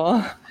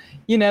horrible.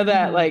 You know,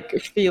 that like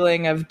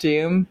feeling of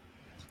doom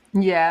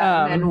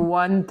Yeah, and then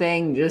one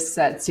thing just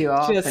sets you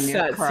off just and you're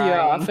sets crying. you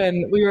off.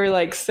 And we were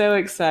like so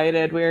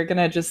excited. We were going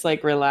to just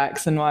like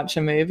relax and watch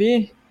a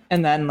movie,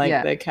 and then like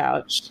Yeah. the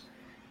couch.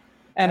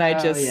 And I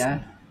just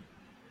yeah.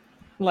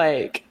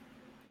 like,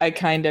 I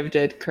kind of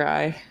did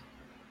cry.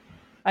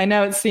 I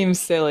know it seems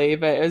silly,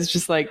 but it was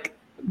just like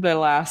the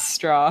last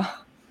straw.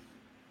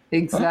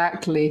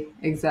 Exactly.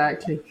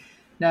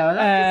 No, that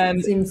And-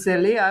 doesn't seem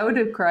silly. I would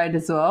have cried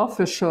as well,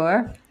 for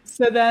sure.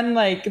 So then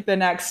like the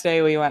next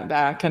day we went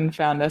back and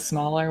found a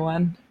smaller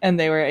one, and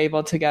they were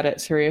able to get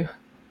it through.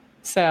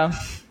 So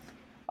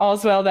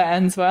all's well that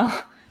ends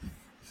well.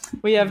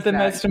 We have the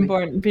most Exactly.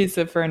 important piece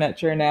of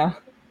furniture now.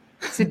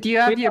 So do you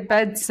have your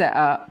bed set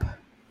up?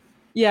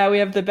 Yeah, we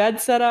have the bed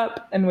set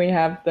up and we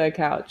have the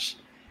couch.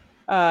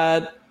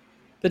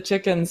 The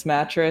chicken's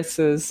mattress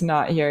is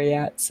not here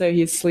yet, so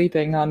he's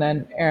sleeping on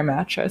an air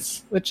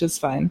mattress, which is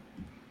fine.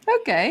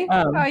 Okay.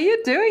 Oh, you're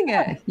doing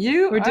it.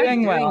 You We're are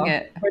doing well.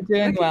 it. We're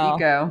doing Look well. At you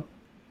go.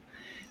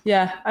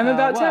 Yeah, I'm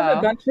about to have wow.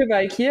 a bunch of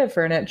IKEA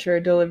furniture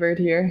delivered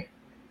here.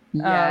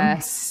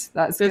 Yes,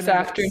 that's this gonna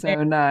look so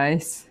afternoon.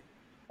 nice.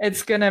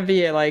 It's gonna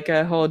be like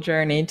a whole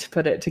journey to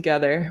put it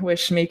together.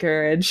 Wish me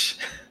courage.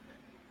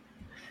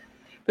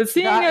 But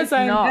seeing That as is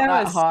I'm not now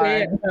a that hard.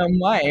 stay-at-home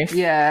wife,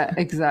 Yeah,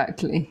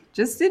 exactly.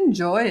 Just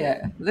enjoy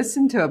it.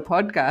 Listen to a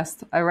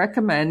podcast. I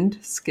recommend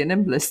Skin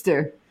and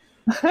Blister.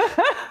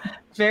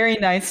 very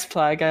nice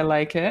plug. I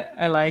like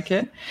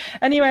it.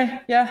 Anyway,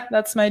 yeah,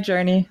 that's my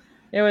journey.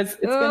 It's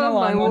been a Oh long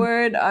my one.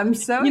 word, I'm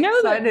so You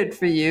know that- excited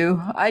for you.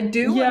 I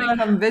do want Yeah. to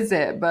come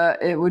visit,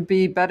 but it would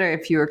be better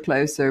if you were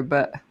closer,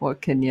 but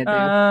what can you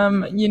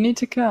do? You need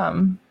to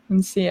come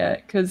and see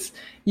it because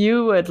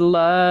you would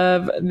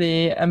love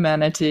the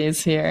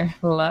amenities here.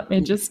 Let me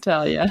just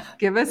tell you.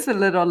 Give us a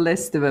little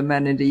list of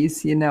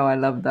amenities. You know I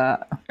love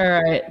that. All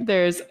right,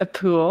 there's a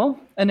pool,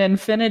 an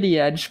infinity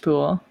edge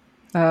pool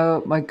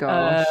Oh my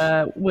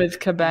gosh. with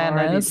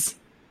cabanas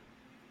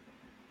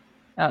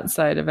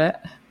outside of it.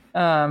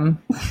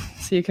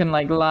 So you can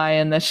like lie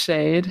in the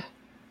shade,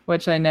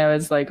 which I know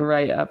is like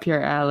right up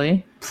your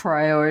alley.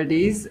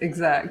 Priorities,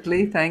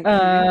 exactly. Thank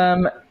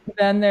you.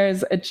 Then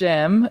there's a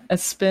gym, a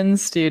spin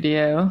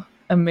studio,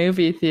 a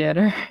movie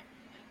theater.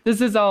 This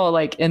is all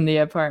like in the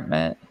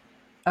apartment.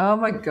 Oh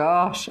my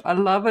gosh, I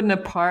love an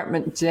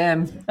apartment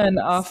gym. An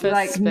office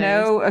Like space.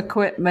 no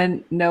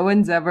equipment, no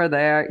one's ever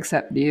there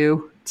except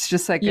you. It's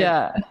just like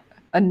Yeah.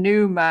 a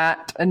new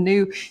mat,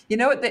 you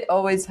know what they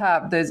always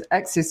have? Those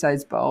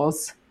exercise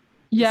balls.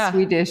 Yeah.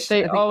 Swedish. They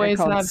I think they're always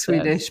called have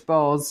Swedish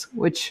balls,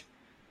 which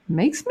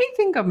makes me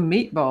think of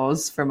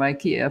meatballs from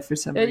IKEA for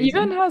some It reason.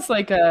 even has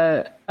like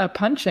a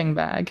punching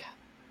bag,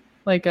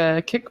 like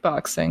a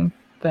kickboxing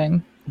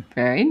thing.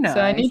 Very nice. So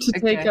I need to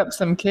take Okay. up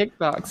some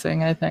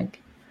kickboxing, I think,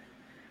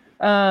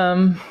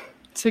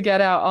 to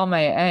get out all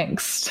my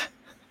angst.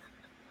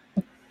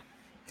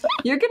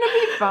 You're gonna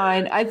be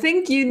fine. I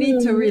think you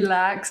need to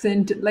relax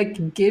and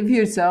like give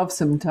yourself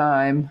some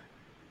time.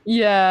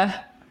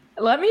 Yeah.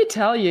 let me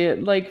tell you,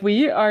 like,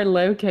 we are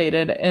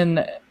located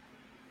in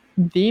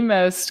the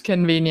most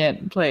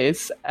convenient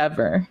place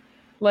ever.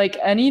 Like,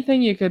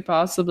 anything you could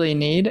possibly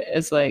need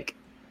is like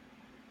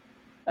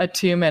a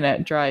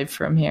 2-minute drive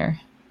from here.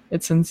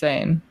 It's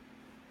insane.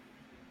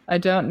 I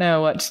don't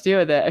know what to do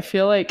with it. I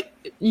feel like,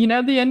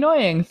 the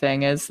annoying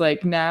thing is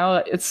like now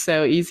it's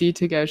so easy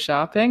to go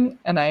shopping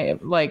and I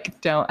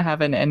like don't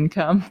have an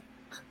income.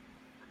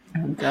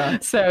 Oh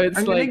God. So it's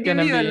I'm like going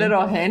to give you a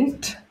little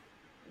hint.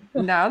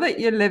 Now that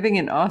you're living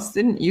in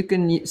Austin, you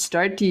can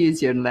start to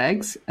use your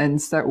legs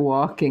and start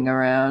walking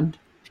around.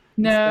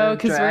 No,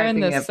 because we're in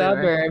the driving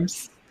everywhere.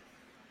 suburbs.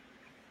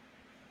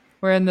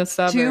 We're in the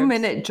suburbs.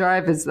 2-minute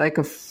drive is like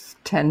a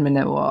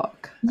 10-minute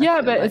walk.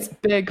 Yeah, but it's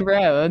big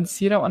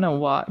roads. You don't want to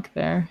walk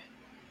there.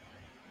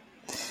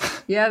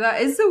 Yeah,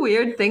 that is the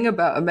weird thing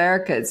about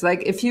America. It's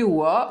like if you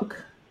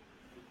walk,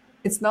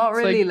 it's not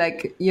really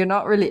like you're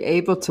not really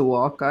able to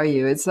walk, are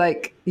you? It's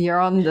like you're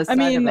on the side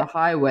of a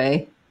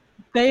highway.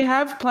 They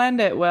have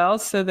planned it well,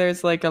 so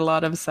there's like a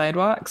lot of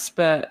sidewalks,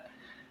 but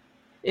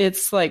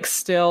it's like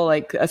still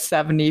like a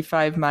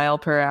 75 mile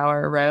per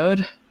hour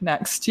road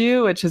next to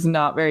you, which is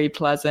not very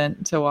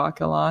pleasant to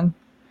walk along.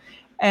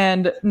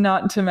 And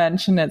not to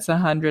mention it's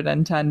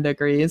 110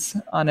 degrees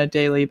on a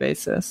daily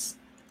basis.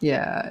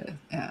 Yeah,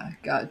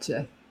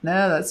 gotcha.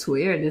 No, that's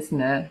weird,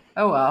 isn't it?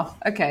 Oh, well.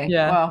 Okay.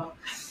 Yeah.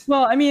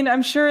 Well, I mean,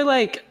 I'm sure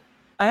like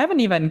I haven't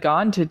even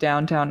gone to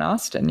downtown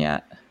Austin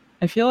yet.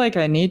 I feel like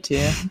I need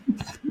to.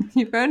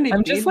 You've only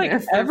been just like there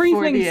for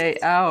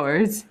 48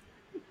 hours.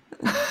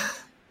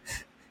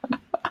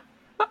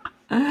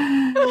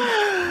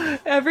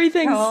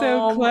 Everything's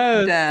so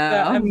close down.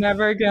 that I'm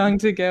never going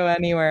to go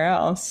anywhere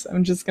else.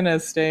 I'm just going to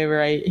stay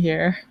right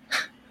here.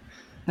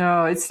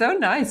 No, it's so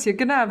nice. You're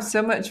going to have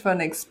so much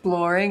fun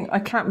exploring. I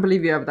can't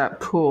believe you have that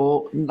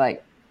pool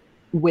like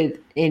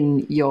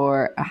within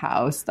your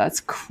house.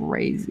 That's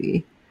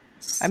crazy.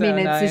 So I mean,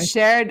 it's nice. a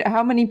shared.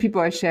 How many people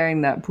are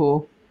sharing that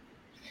pool?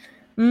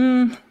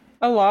 A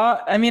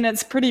lot. I mean,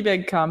 it's a pretty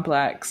big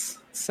complex,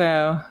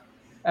 so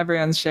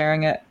everyone's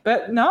sharing it.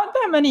 But not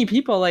that many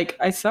people. Like,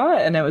 I saw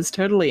it and it was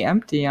totally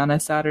empty on a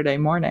Saturday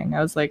morning.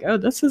 I was like, oh,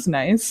 this is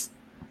nice.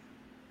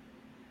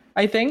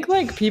 I think,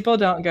 like, people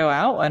don't go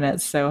out when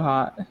it's so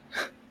hot.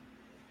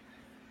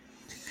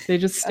 They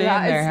just stay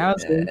in their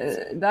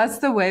houses. That's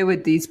the way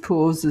with these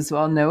pools as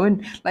well. No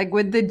one, like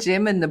with the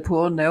gym and the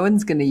pool, no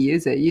one's going to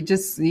use it.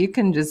 You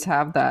can just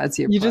have that as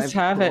your You just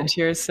have pool. it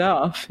to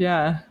yourself,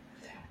 yeah.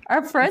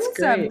 Our friends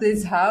have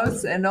this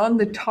house, and on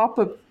the top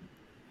of,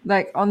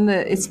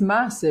 it's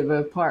massive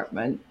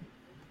apartment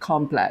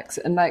complex,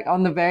 and like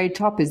on the very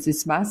top is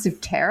this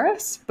massive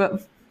terrace,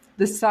 but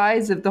the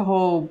size of the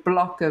whole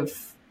block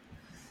of.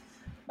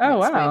 Oh,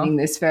 wow. Explaining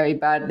this very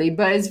badly,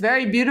 but it's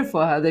very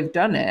beautiful how they've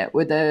done it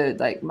with a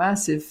like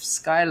massive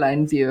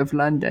skyline view of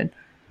London.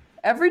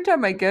 Every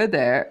time I go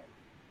there,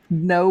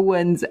 no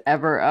one's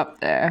ever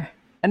up there.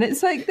 And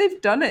it's like they've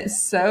done it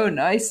so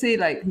nicely,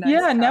 like nice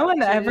yeah, no one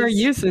couches. ever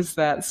uses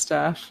that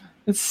stuff.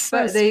 It's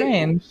so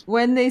strange.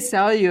 When they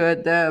sell you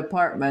at the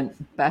apartment,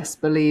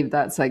 best believe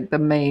that's like the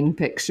main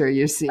picture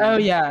you're seeing. Oh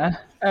yeah.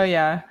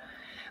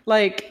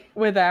 Like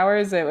with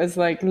ours, it was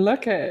like,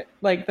 look at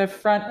like the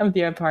front of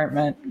the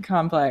apartment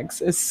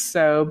complex is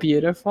so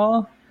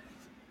beautiful.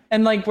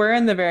 And like we're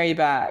in the very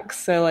back.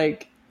 So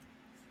like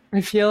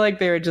I feel like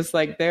they were just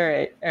like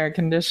their air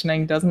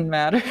conditioning doesn't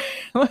matter.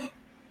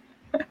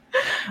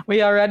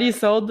 We already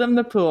sold them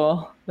the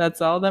pool.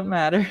 That's all that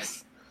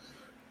matters.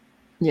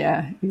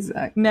 Yeah,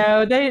 exactly.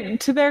 No,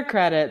 to their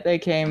credit, they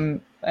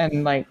came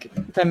and like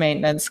the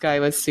maintenance guy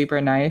was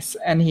super nice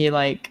and he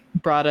like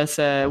brought us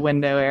a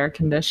window air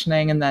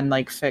conditioning and then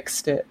like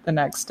fixed it the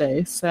next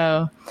day.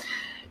 So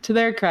to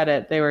their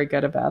credit, they were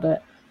good about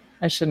it.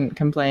 I shouldn't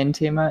complain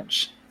too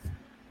much.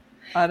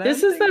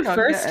 This is the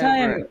first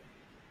time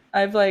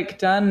I've like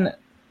done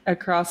a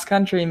cross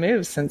country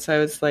move since I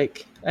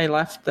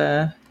left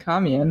the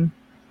commune,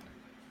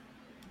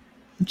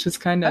 which is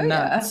kind of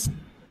nuts. Yeah.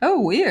 Oh,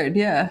 weird.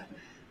 Yeah.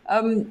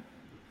 I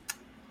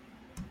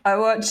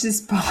watched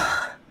this.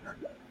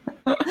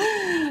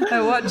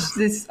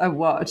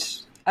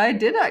 I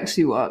did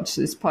actually watch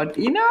this podcast.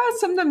 You know how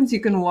sometimes you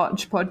can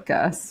watch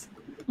podcasts?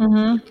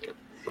 Mm-hmm.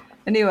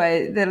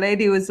 Anyway, the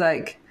lady was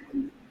like,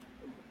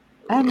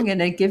 I'm going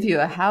to give you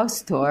a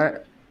house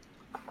tour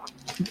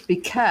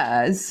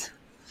because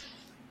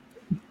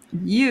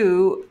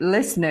you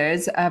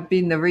listeners have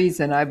been the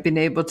reason I've been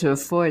able to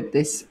afford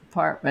this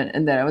apartment.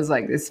 And then I was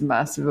like, this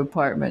massive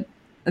apartment.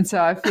 And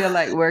so I feel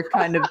like we're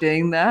kind of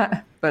doing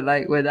that, but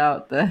like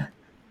without the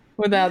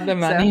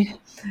money.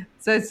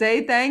 So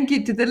say thank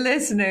you to the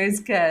listeners,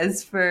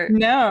 Kez, for...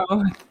 No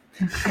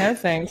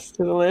thanks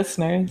to the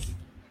listeners.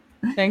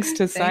 Thanks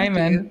to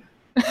Simon.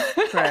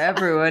 For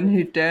everyone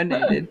who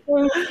donated.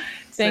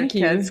 Thank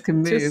you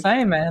to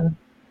Simon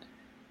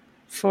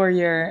for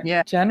your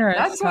generous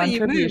That's contribution. That's why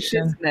you moved,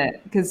 isn't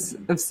it? Because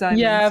of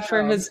Simon's job.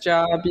 For his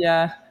job,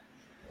 yeah.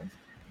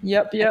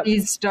 Yep.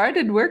 He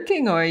started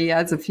working or he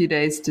has a few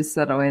days to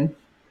settle in?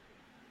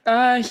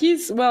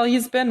 He's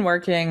been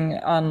working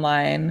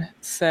online,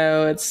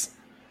 so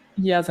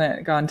he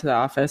hasn't gone to the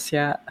office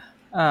yet.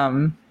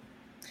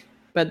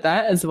 But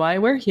that is why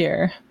we're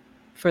here,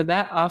 for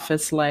that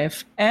office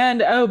life.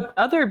 And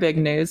other big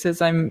news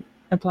is I'm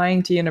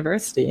applying to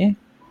university.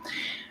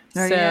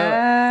 Oh, So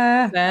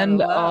yeah.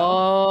 send Hello.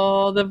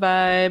 all the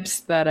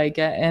vibes that I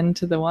get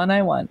into the one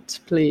I want,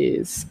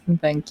 please. And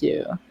thank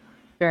you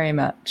very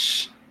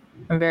much.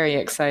 I'm very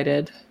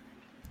excited.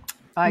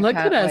 Look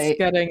can't at us wait.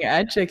 getting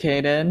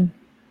educated.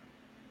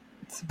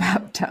 It's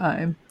about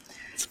time.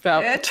 It's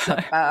about It's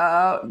time.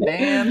 about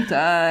damn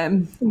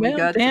time. We About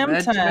got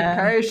damn some time.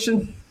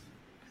 education.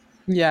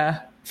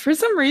 Yeah. For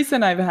some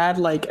reason, I've had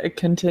like a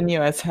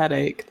continuous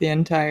headache the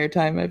entire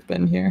time I've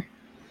been here.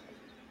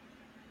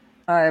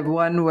 I have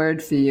one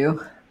word for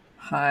you.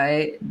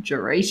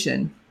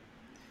 Hydration.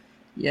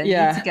 You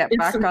need to get it's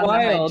back on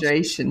wild. the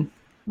hydration.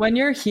 When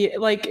you're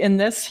like in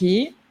this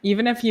heat,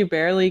 even if you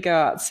barely go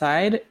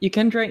outside, you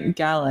can drink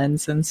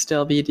gallons and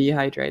still be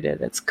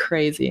dehydrated. It's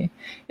crazy.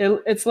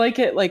 It's like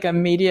it like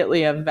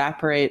immediately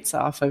evaporates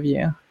off of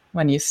you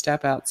when you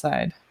step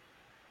outside.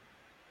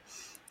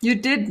 You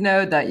did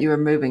know that you were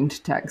moving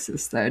to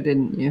Texas, though,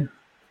 didn't you?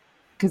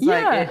 Because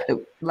Yeah.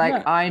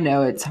 I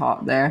know it's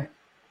hot there.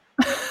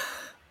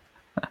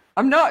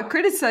 I'm not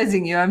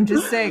criticizing you. I'm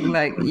just saying,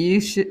 like, you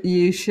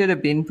should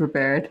have been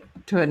prepared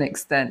to an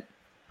extent.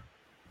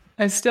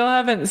 I still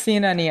haven't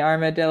seen any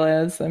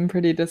armadillos. I'm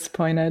pretty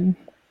disappointed.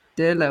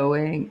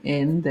 Billowing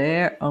in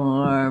their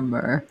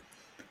armor.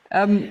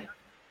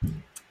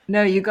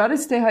 No, you got to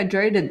stay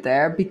hydrated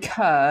there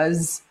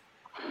because,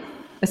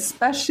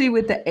 especially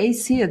with the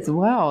AC as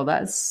well,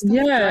 that's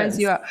dries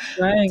you out.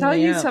 drying Tell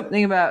me you out.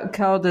 something about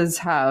Kelda's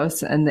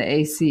house and the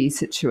AC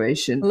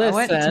situation. I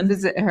went to Listen.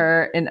 visit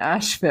her in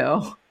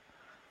Asheville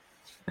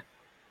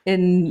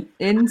in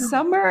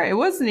summer. It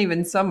wasn't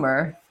even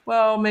summer.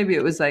 Well, maybe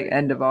it was like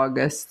end of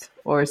August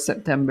or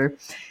September.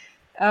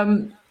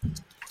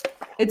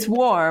 It's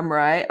warm,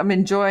 right? I'm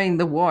enjoying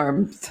the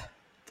warmth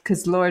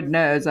because Lord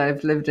knows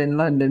I've lived in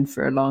London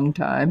for a long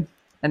time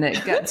and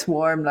it gets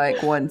warm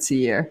like once a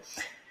year.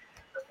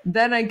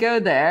 Then I go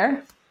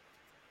there,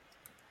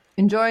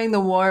 enjoying the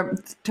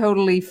warmth,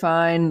 totally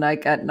fine.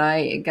 Like at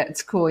night, it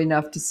gets cool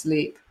enough to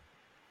sleep.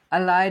 I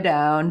lie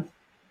down,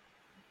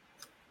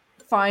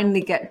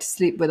 finally get to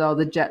sleep with all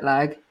the jet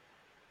lag.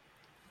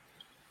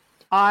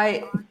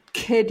 I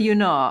kid you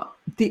not,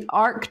 the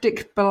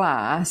Arctic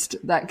blast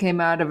that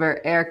came out of her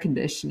air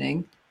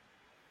conditioning,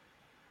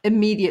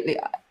 immediately,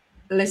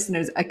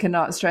 listeners, I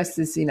cannot stress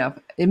this enough,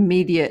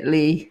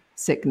 immediately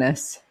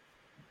sickness,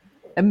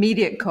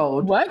 immediate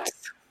cold. What?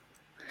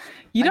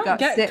 You I don't got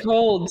get sick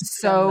cold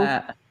so from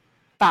that.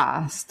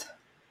 fast.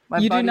 My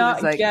You do body not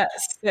was like, get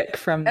sick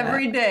from that.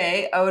 every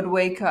day I would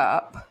wake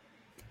up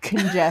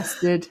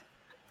congested,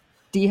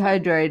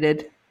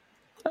 dehydrated,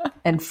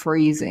 and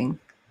freezing.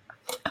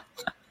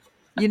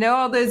 You know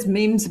all those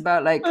memes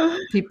about like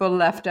people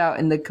left out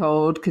in the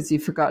cold because you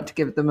forgot to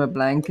give them a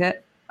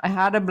blanket? I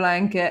had a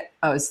blanket.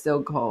 I was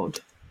still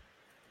cold.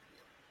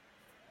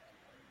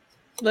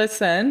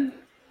 Listen,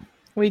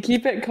 we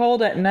keep it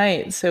cold at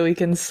night so we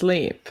can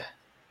sleep.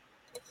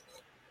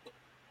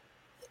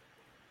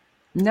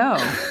 No,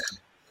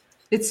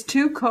 it's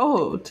too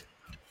cold.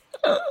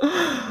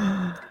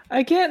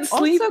 I can't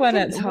sleep Also, when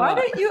it's why hot.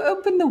 don't you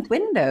open the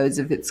windows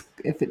if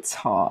it's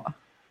hot?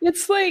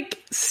 It's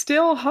like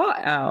still hot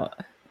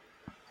out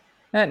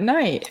at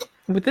night.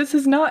 But this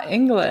is not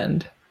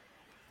England.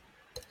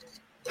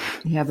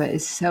 Yeah, but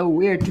it's so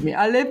weird to me.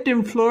 I lived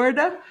in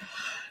Florida,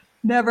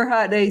 never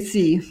had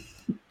AC,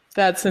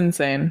 That's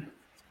insane.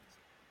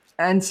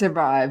 and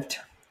survived.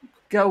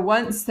 Go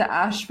once to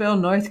Asheville,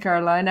 North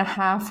Carolina,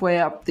 halfway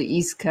up the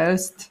East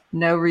Coast.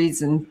 No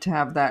reason to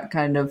have that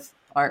kind of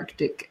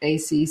Arctic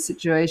AC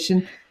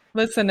situation.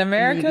 Listen,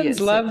 Americans Immediate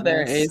love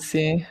their sickness.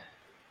 AC.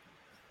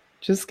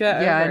 Just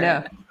get Yeah, I over know.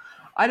 it.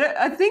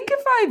 I think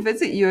if I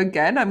visit you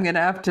again, I'm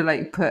gonna have to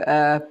like put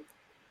a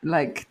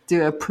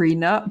do a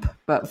prenup,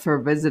 but for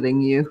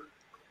visiting you.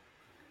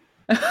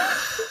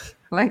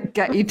 Like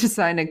get you to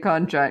sign a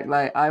contract.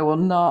 Like I will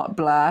not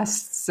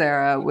blast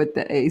Sarah with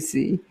the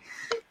AC.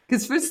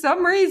 Because for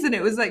some reason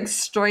it was like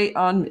straight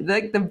on,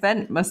 like the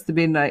vent must have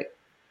been like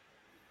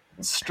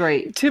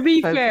straight. To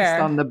be focused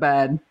fair, on the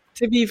bed.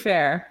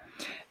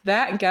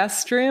 that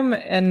guest room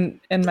in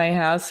my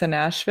house in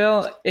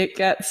Asheville, it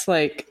gets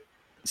like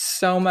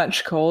so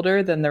much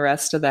colder than the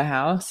rest of the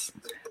house.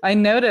 I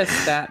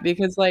noticed that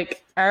because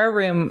like our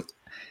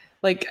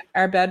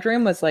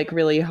bedroom was like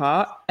really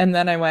hot, and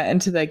then I went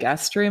into the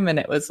guest room and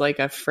it was like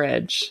a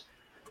fridge.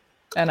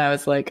 And I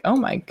was like, "Oh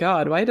my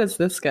God, why does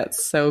this get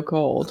so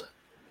cold?"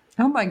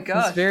 Oh my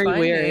gosh. It's very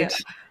finally, weird.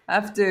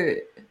 After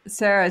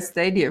Sarah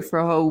stayed here for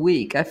a whole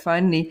week, I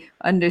finally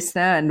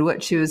understand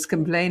what she was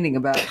complaining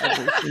about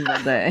every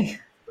single day.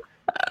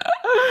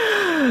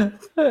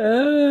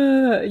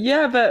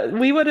 Yeah, but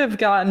we would have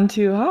gotten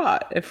too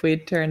hot if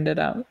we'd turned it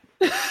up.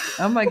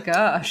 Oh my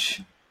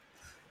gosh.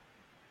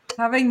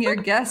 Having your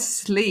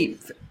guests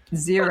sleep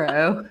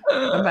zero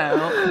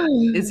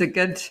amount is a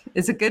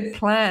good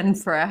plan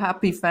for a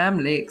happy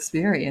family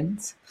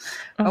experience.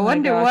 Oh I my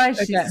wonder gosh, why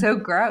she's okay. so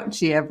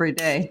grouchy every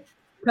day.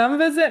 Come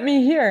visit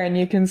me here and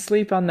you can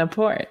sleep on the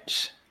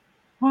porch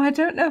Well, I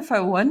don't know if I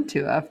want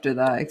to after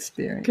that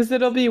experience. because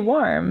it'll be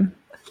warm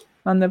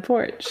on the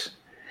porch.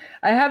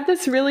 I have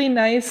this really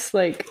nice,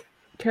 like,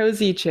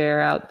 cozy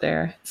chair out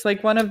there. It's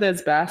like one of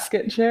those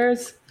basket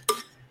chairs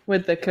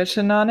with the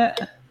cushion on it.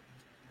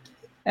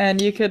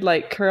 And you could,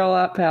 like, curl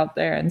up out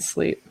there and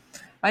sleep.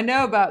 I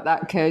know about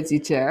that cozy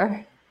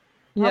chair.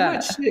 How Yeah,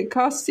 much did it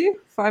cost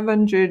you?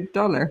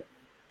 $500.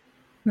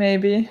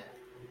 maybe.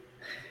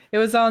 It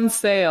was on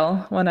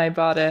sale when I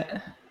bought it.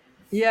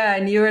 Yeah,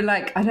 and you were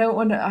like, I don't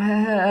want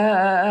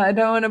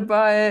to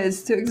buy it.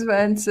 It's too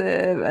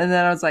expensive. And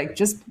then I was like,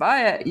 just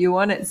buy it. You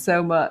want it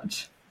so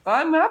much. But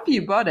I'm happy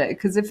you bought it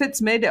because if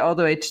it's made it all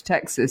the way to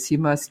Texas, you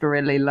must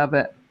really love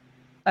it.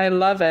 I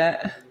love it.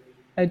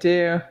 I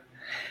do.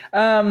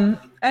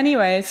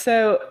 Anyway,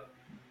 so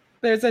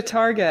there's a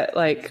Target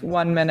like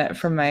 1 minute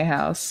from my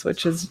house,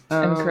 which is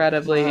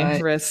incredibly my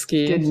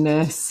risky.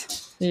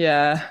 Goodness.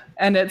 Yeah.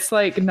 And it's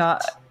like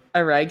not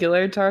a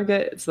regular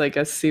Target, it's like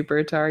a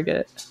super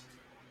Target.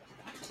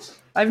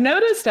 I've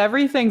noticed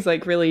everything's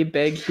like really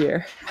big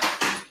here.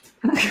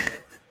 I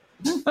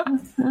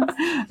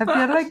feel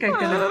like I could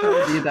have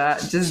told you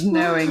that just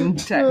knowing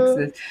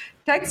Texas.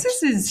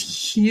 Texas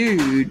is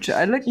huge.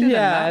 I looked at Yeah, the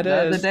map it the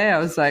other is. day. I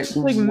was like,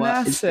 Like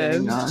what is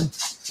massive. going on?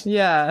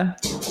 Yeah.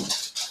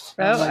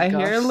 Oh, my I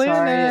hear gosh, Luna.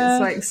 sorry, it's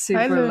like Hi,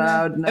 super Luna.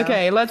 loud now.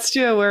 Okay, let's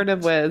do a word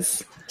of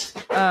whiz.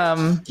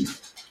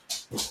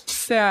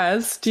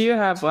 Saz, do you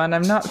have one?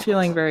 I'm not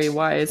feeling very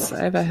wise.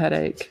 I have a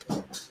headache.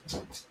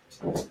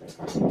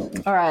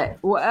 All right.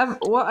 What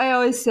I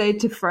always say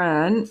to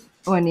Fran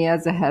when he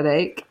has a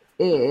headache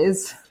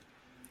is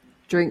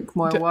drink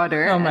more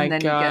water, oh my and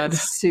then God. he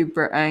gets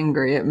super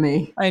angry at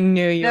me. I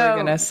knew you No. were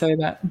going to say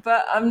that.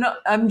 But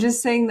I'm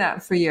just saying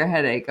that for your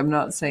headache. I'm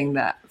not saying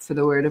that for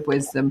the word of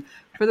wisdom.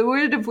 For the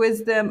word of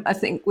wisdom, I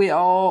think we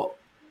all,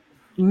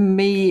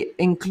 me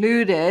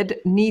included,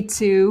 need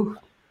to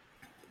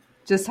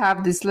just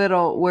have this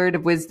little word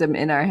of wisdom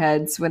in our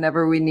heads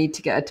whenever we need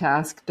to get a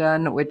task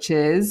done, which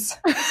is,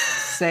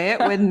 say it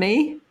with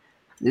me,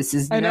 this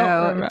is I don't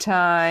no remember.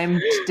 time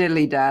to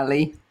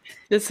dilly-dally.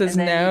 This is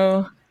And then-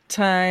 no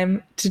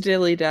time to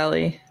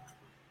dilly-dally.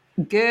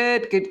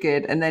 Good.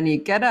 And then you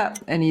get up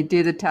and you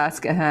do the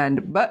task at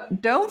hand. But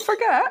don't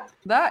forget,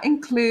 that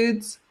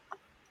includes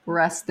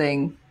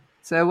resting.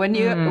 So when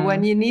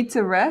you need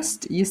to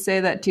rest, you say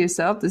that to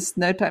yourself, this is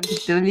no time to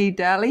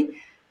dilly-dally,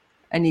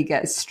 and you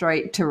get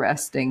straight to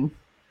resting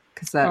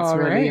because that's All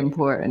really right.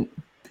 important.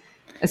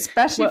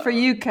 Especially for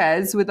you,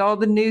 Kez, with all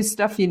the new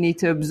stuff you need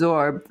to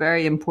absorb,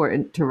 very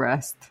important to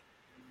rest.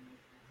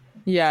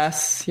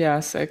 Yes,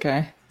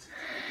 okay.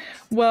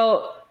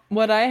 Well,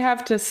 what I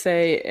have to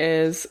say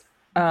is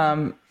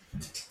come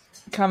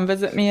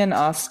visit me in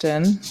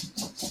Austin.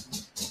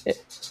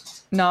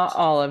 Not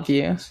all of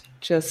you,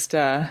 just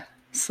a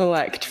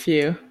select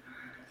few.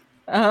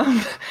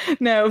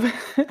 No,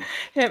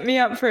 hit me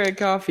up for a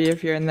coffee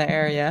if you're in the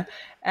area.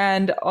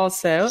 And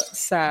also,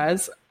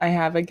 Saz, I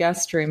have a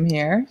guest room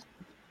here,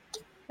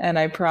 and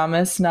I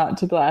promise not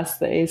to blast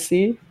the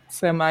AC.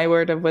 So my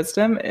word of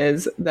wisdom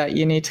is that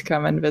you need to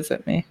come and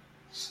visit me.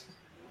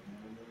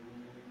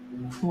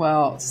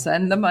 Well,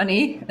 send the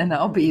money and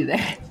I'll be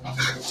there.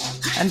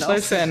 And also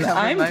Listen, cover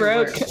I'm my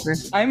broke. work for-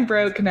 I'm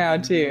broke now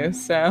too.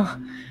 So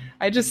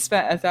I just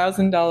spent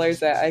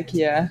 $1,000 at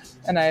IKEA,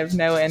 and I have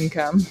no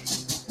income.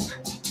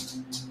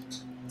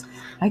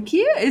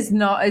 IKEA is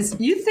not as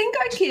you think.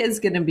 IKEA is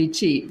going to be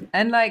cheap,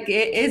 and like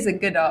it is a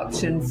good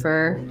option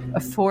for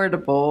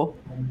affordable,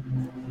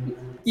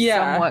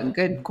 Yeah. somewhat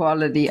good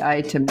quality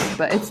items.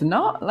 But it's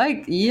not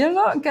like you're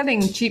not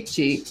getting cheap.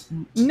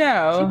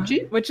 No,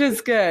 Cheap? which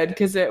is good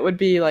because it would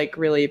be like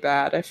really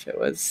bad if it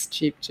was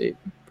cheap,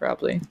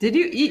 probably. Did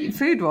you eat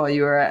food while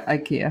you were at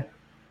IKEA?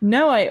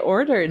 No, I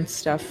ordered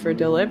stuff for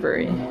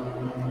delivery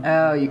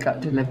Oh, you got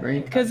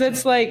delivery. because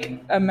it's like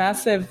a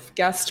massive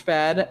guest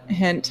bed.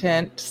 Hint,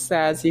 hint,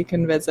 Saz, you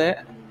can visit.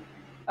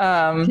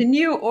 Can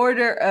you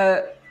order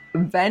a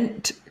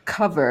vent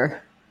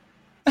cover?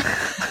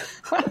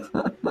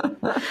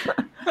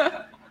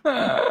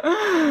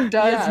 Does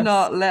Yes.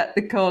 not let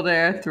the cold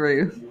air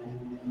through.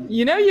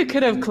 You know, you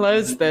could have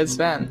closed those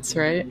vents,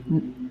 right?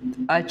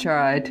 I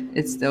tried.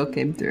 It still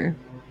came through.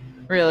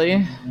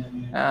 Really?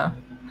 Oh.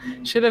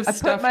 Should have I put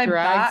stuffed my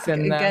rags back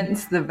in them.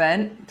 against the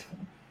vent.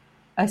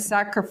 I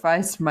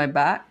sacrificed my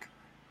back.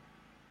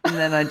 And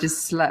then I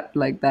just slept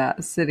like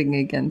that, sitting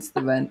against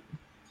the vent.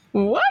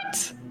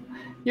 What?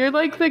 You're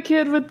like the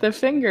kid with the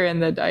finger in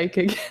the dike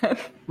again.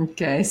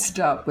 Okay,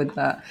 stop with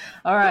that.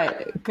 All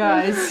right,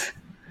 guys.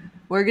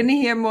 We're going to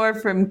hear more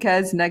from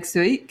Kez next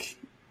week.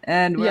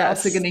 And we're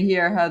Yes. also going to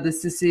hear how the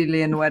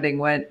Sicilian wedding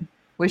went.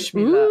 Wish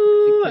me luck.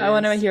 Ooh, I because-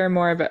 want to hear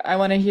more, but I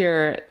want to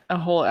hear a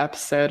whole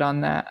episode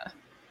on that.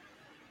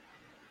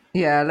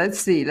 Yeah, let's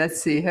see.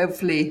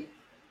 Hopefully,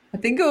 I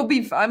think it will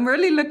be. I'm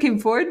really looking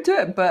forward to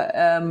it, but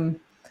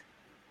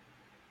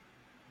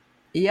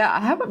Yeah, I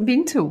haven't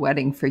been to a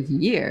wedding for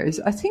years.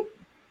 I think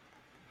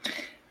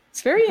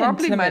It's very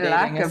probably my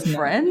intimidating, lack of isn't it?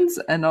 friends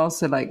and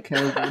also like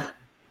COVID.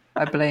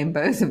 I blame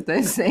both of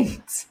those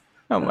things.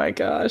 Oh my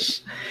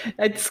gosh.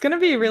 It's going to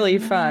be really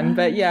fun.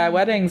 But yeah,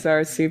 weddings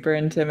are super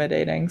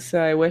intimidating.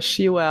 So I wish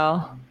you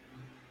well.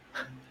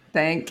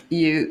 Thank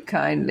you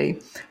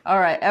kindly. All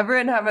right,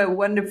 everyone have a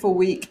wonderful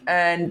week.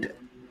 And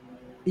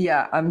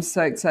yeah, I'm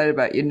so excited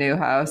about your new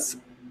house.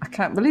 I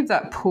can't believe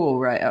that pool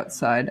right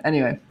outside.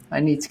 Anyway, I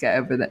need to get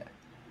over there.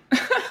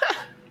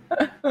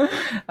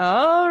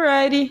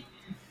 Alrighty.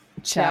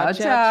 Ciao,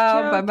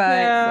 ciao.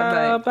 Bye-bye.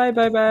 Bye-bye. Bye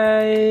bye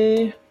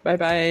bye. Bye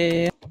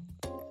bye.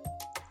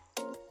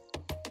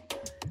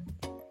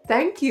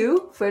 Thank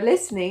you for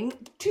listening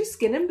to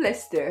Skin and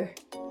Blister.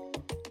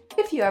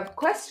 If you have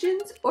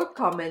questions or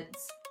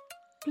comments,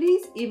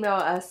 please email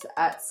us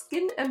at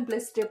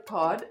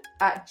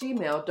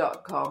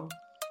skinandblisterpod@gmail.com.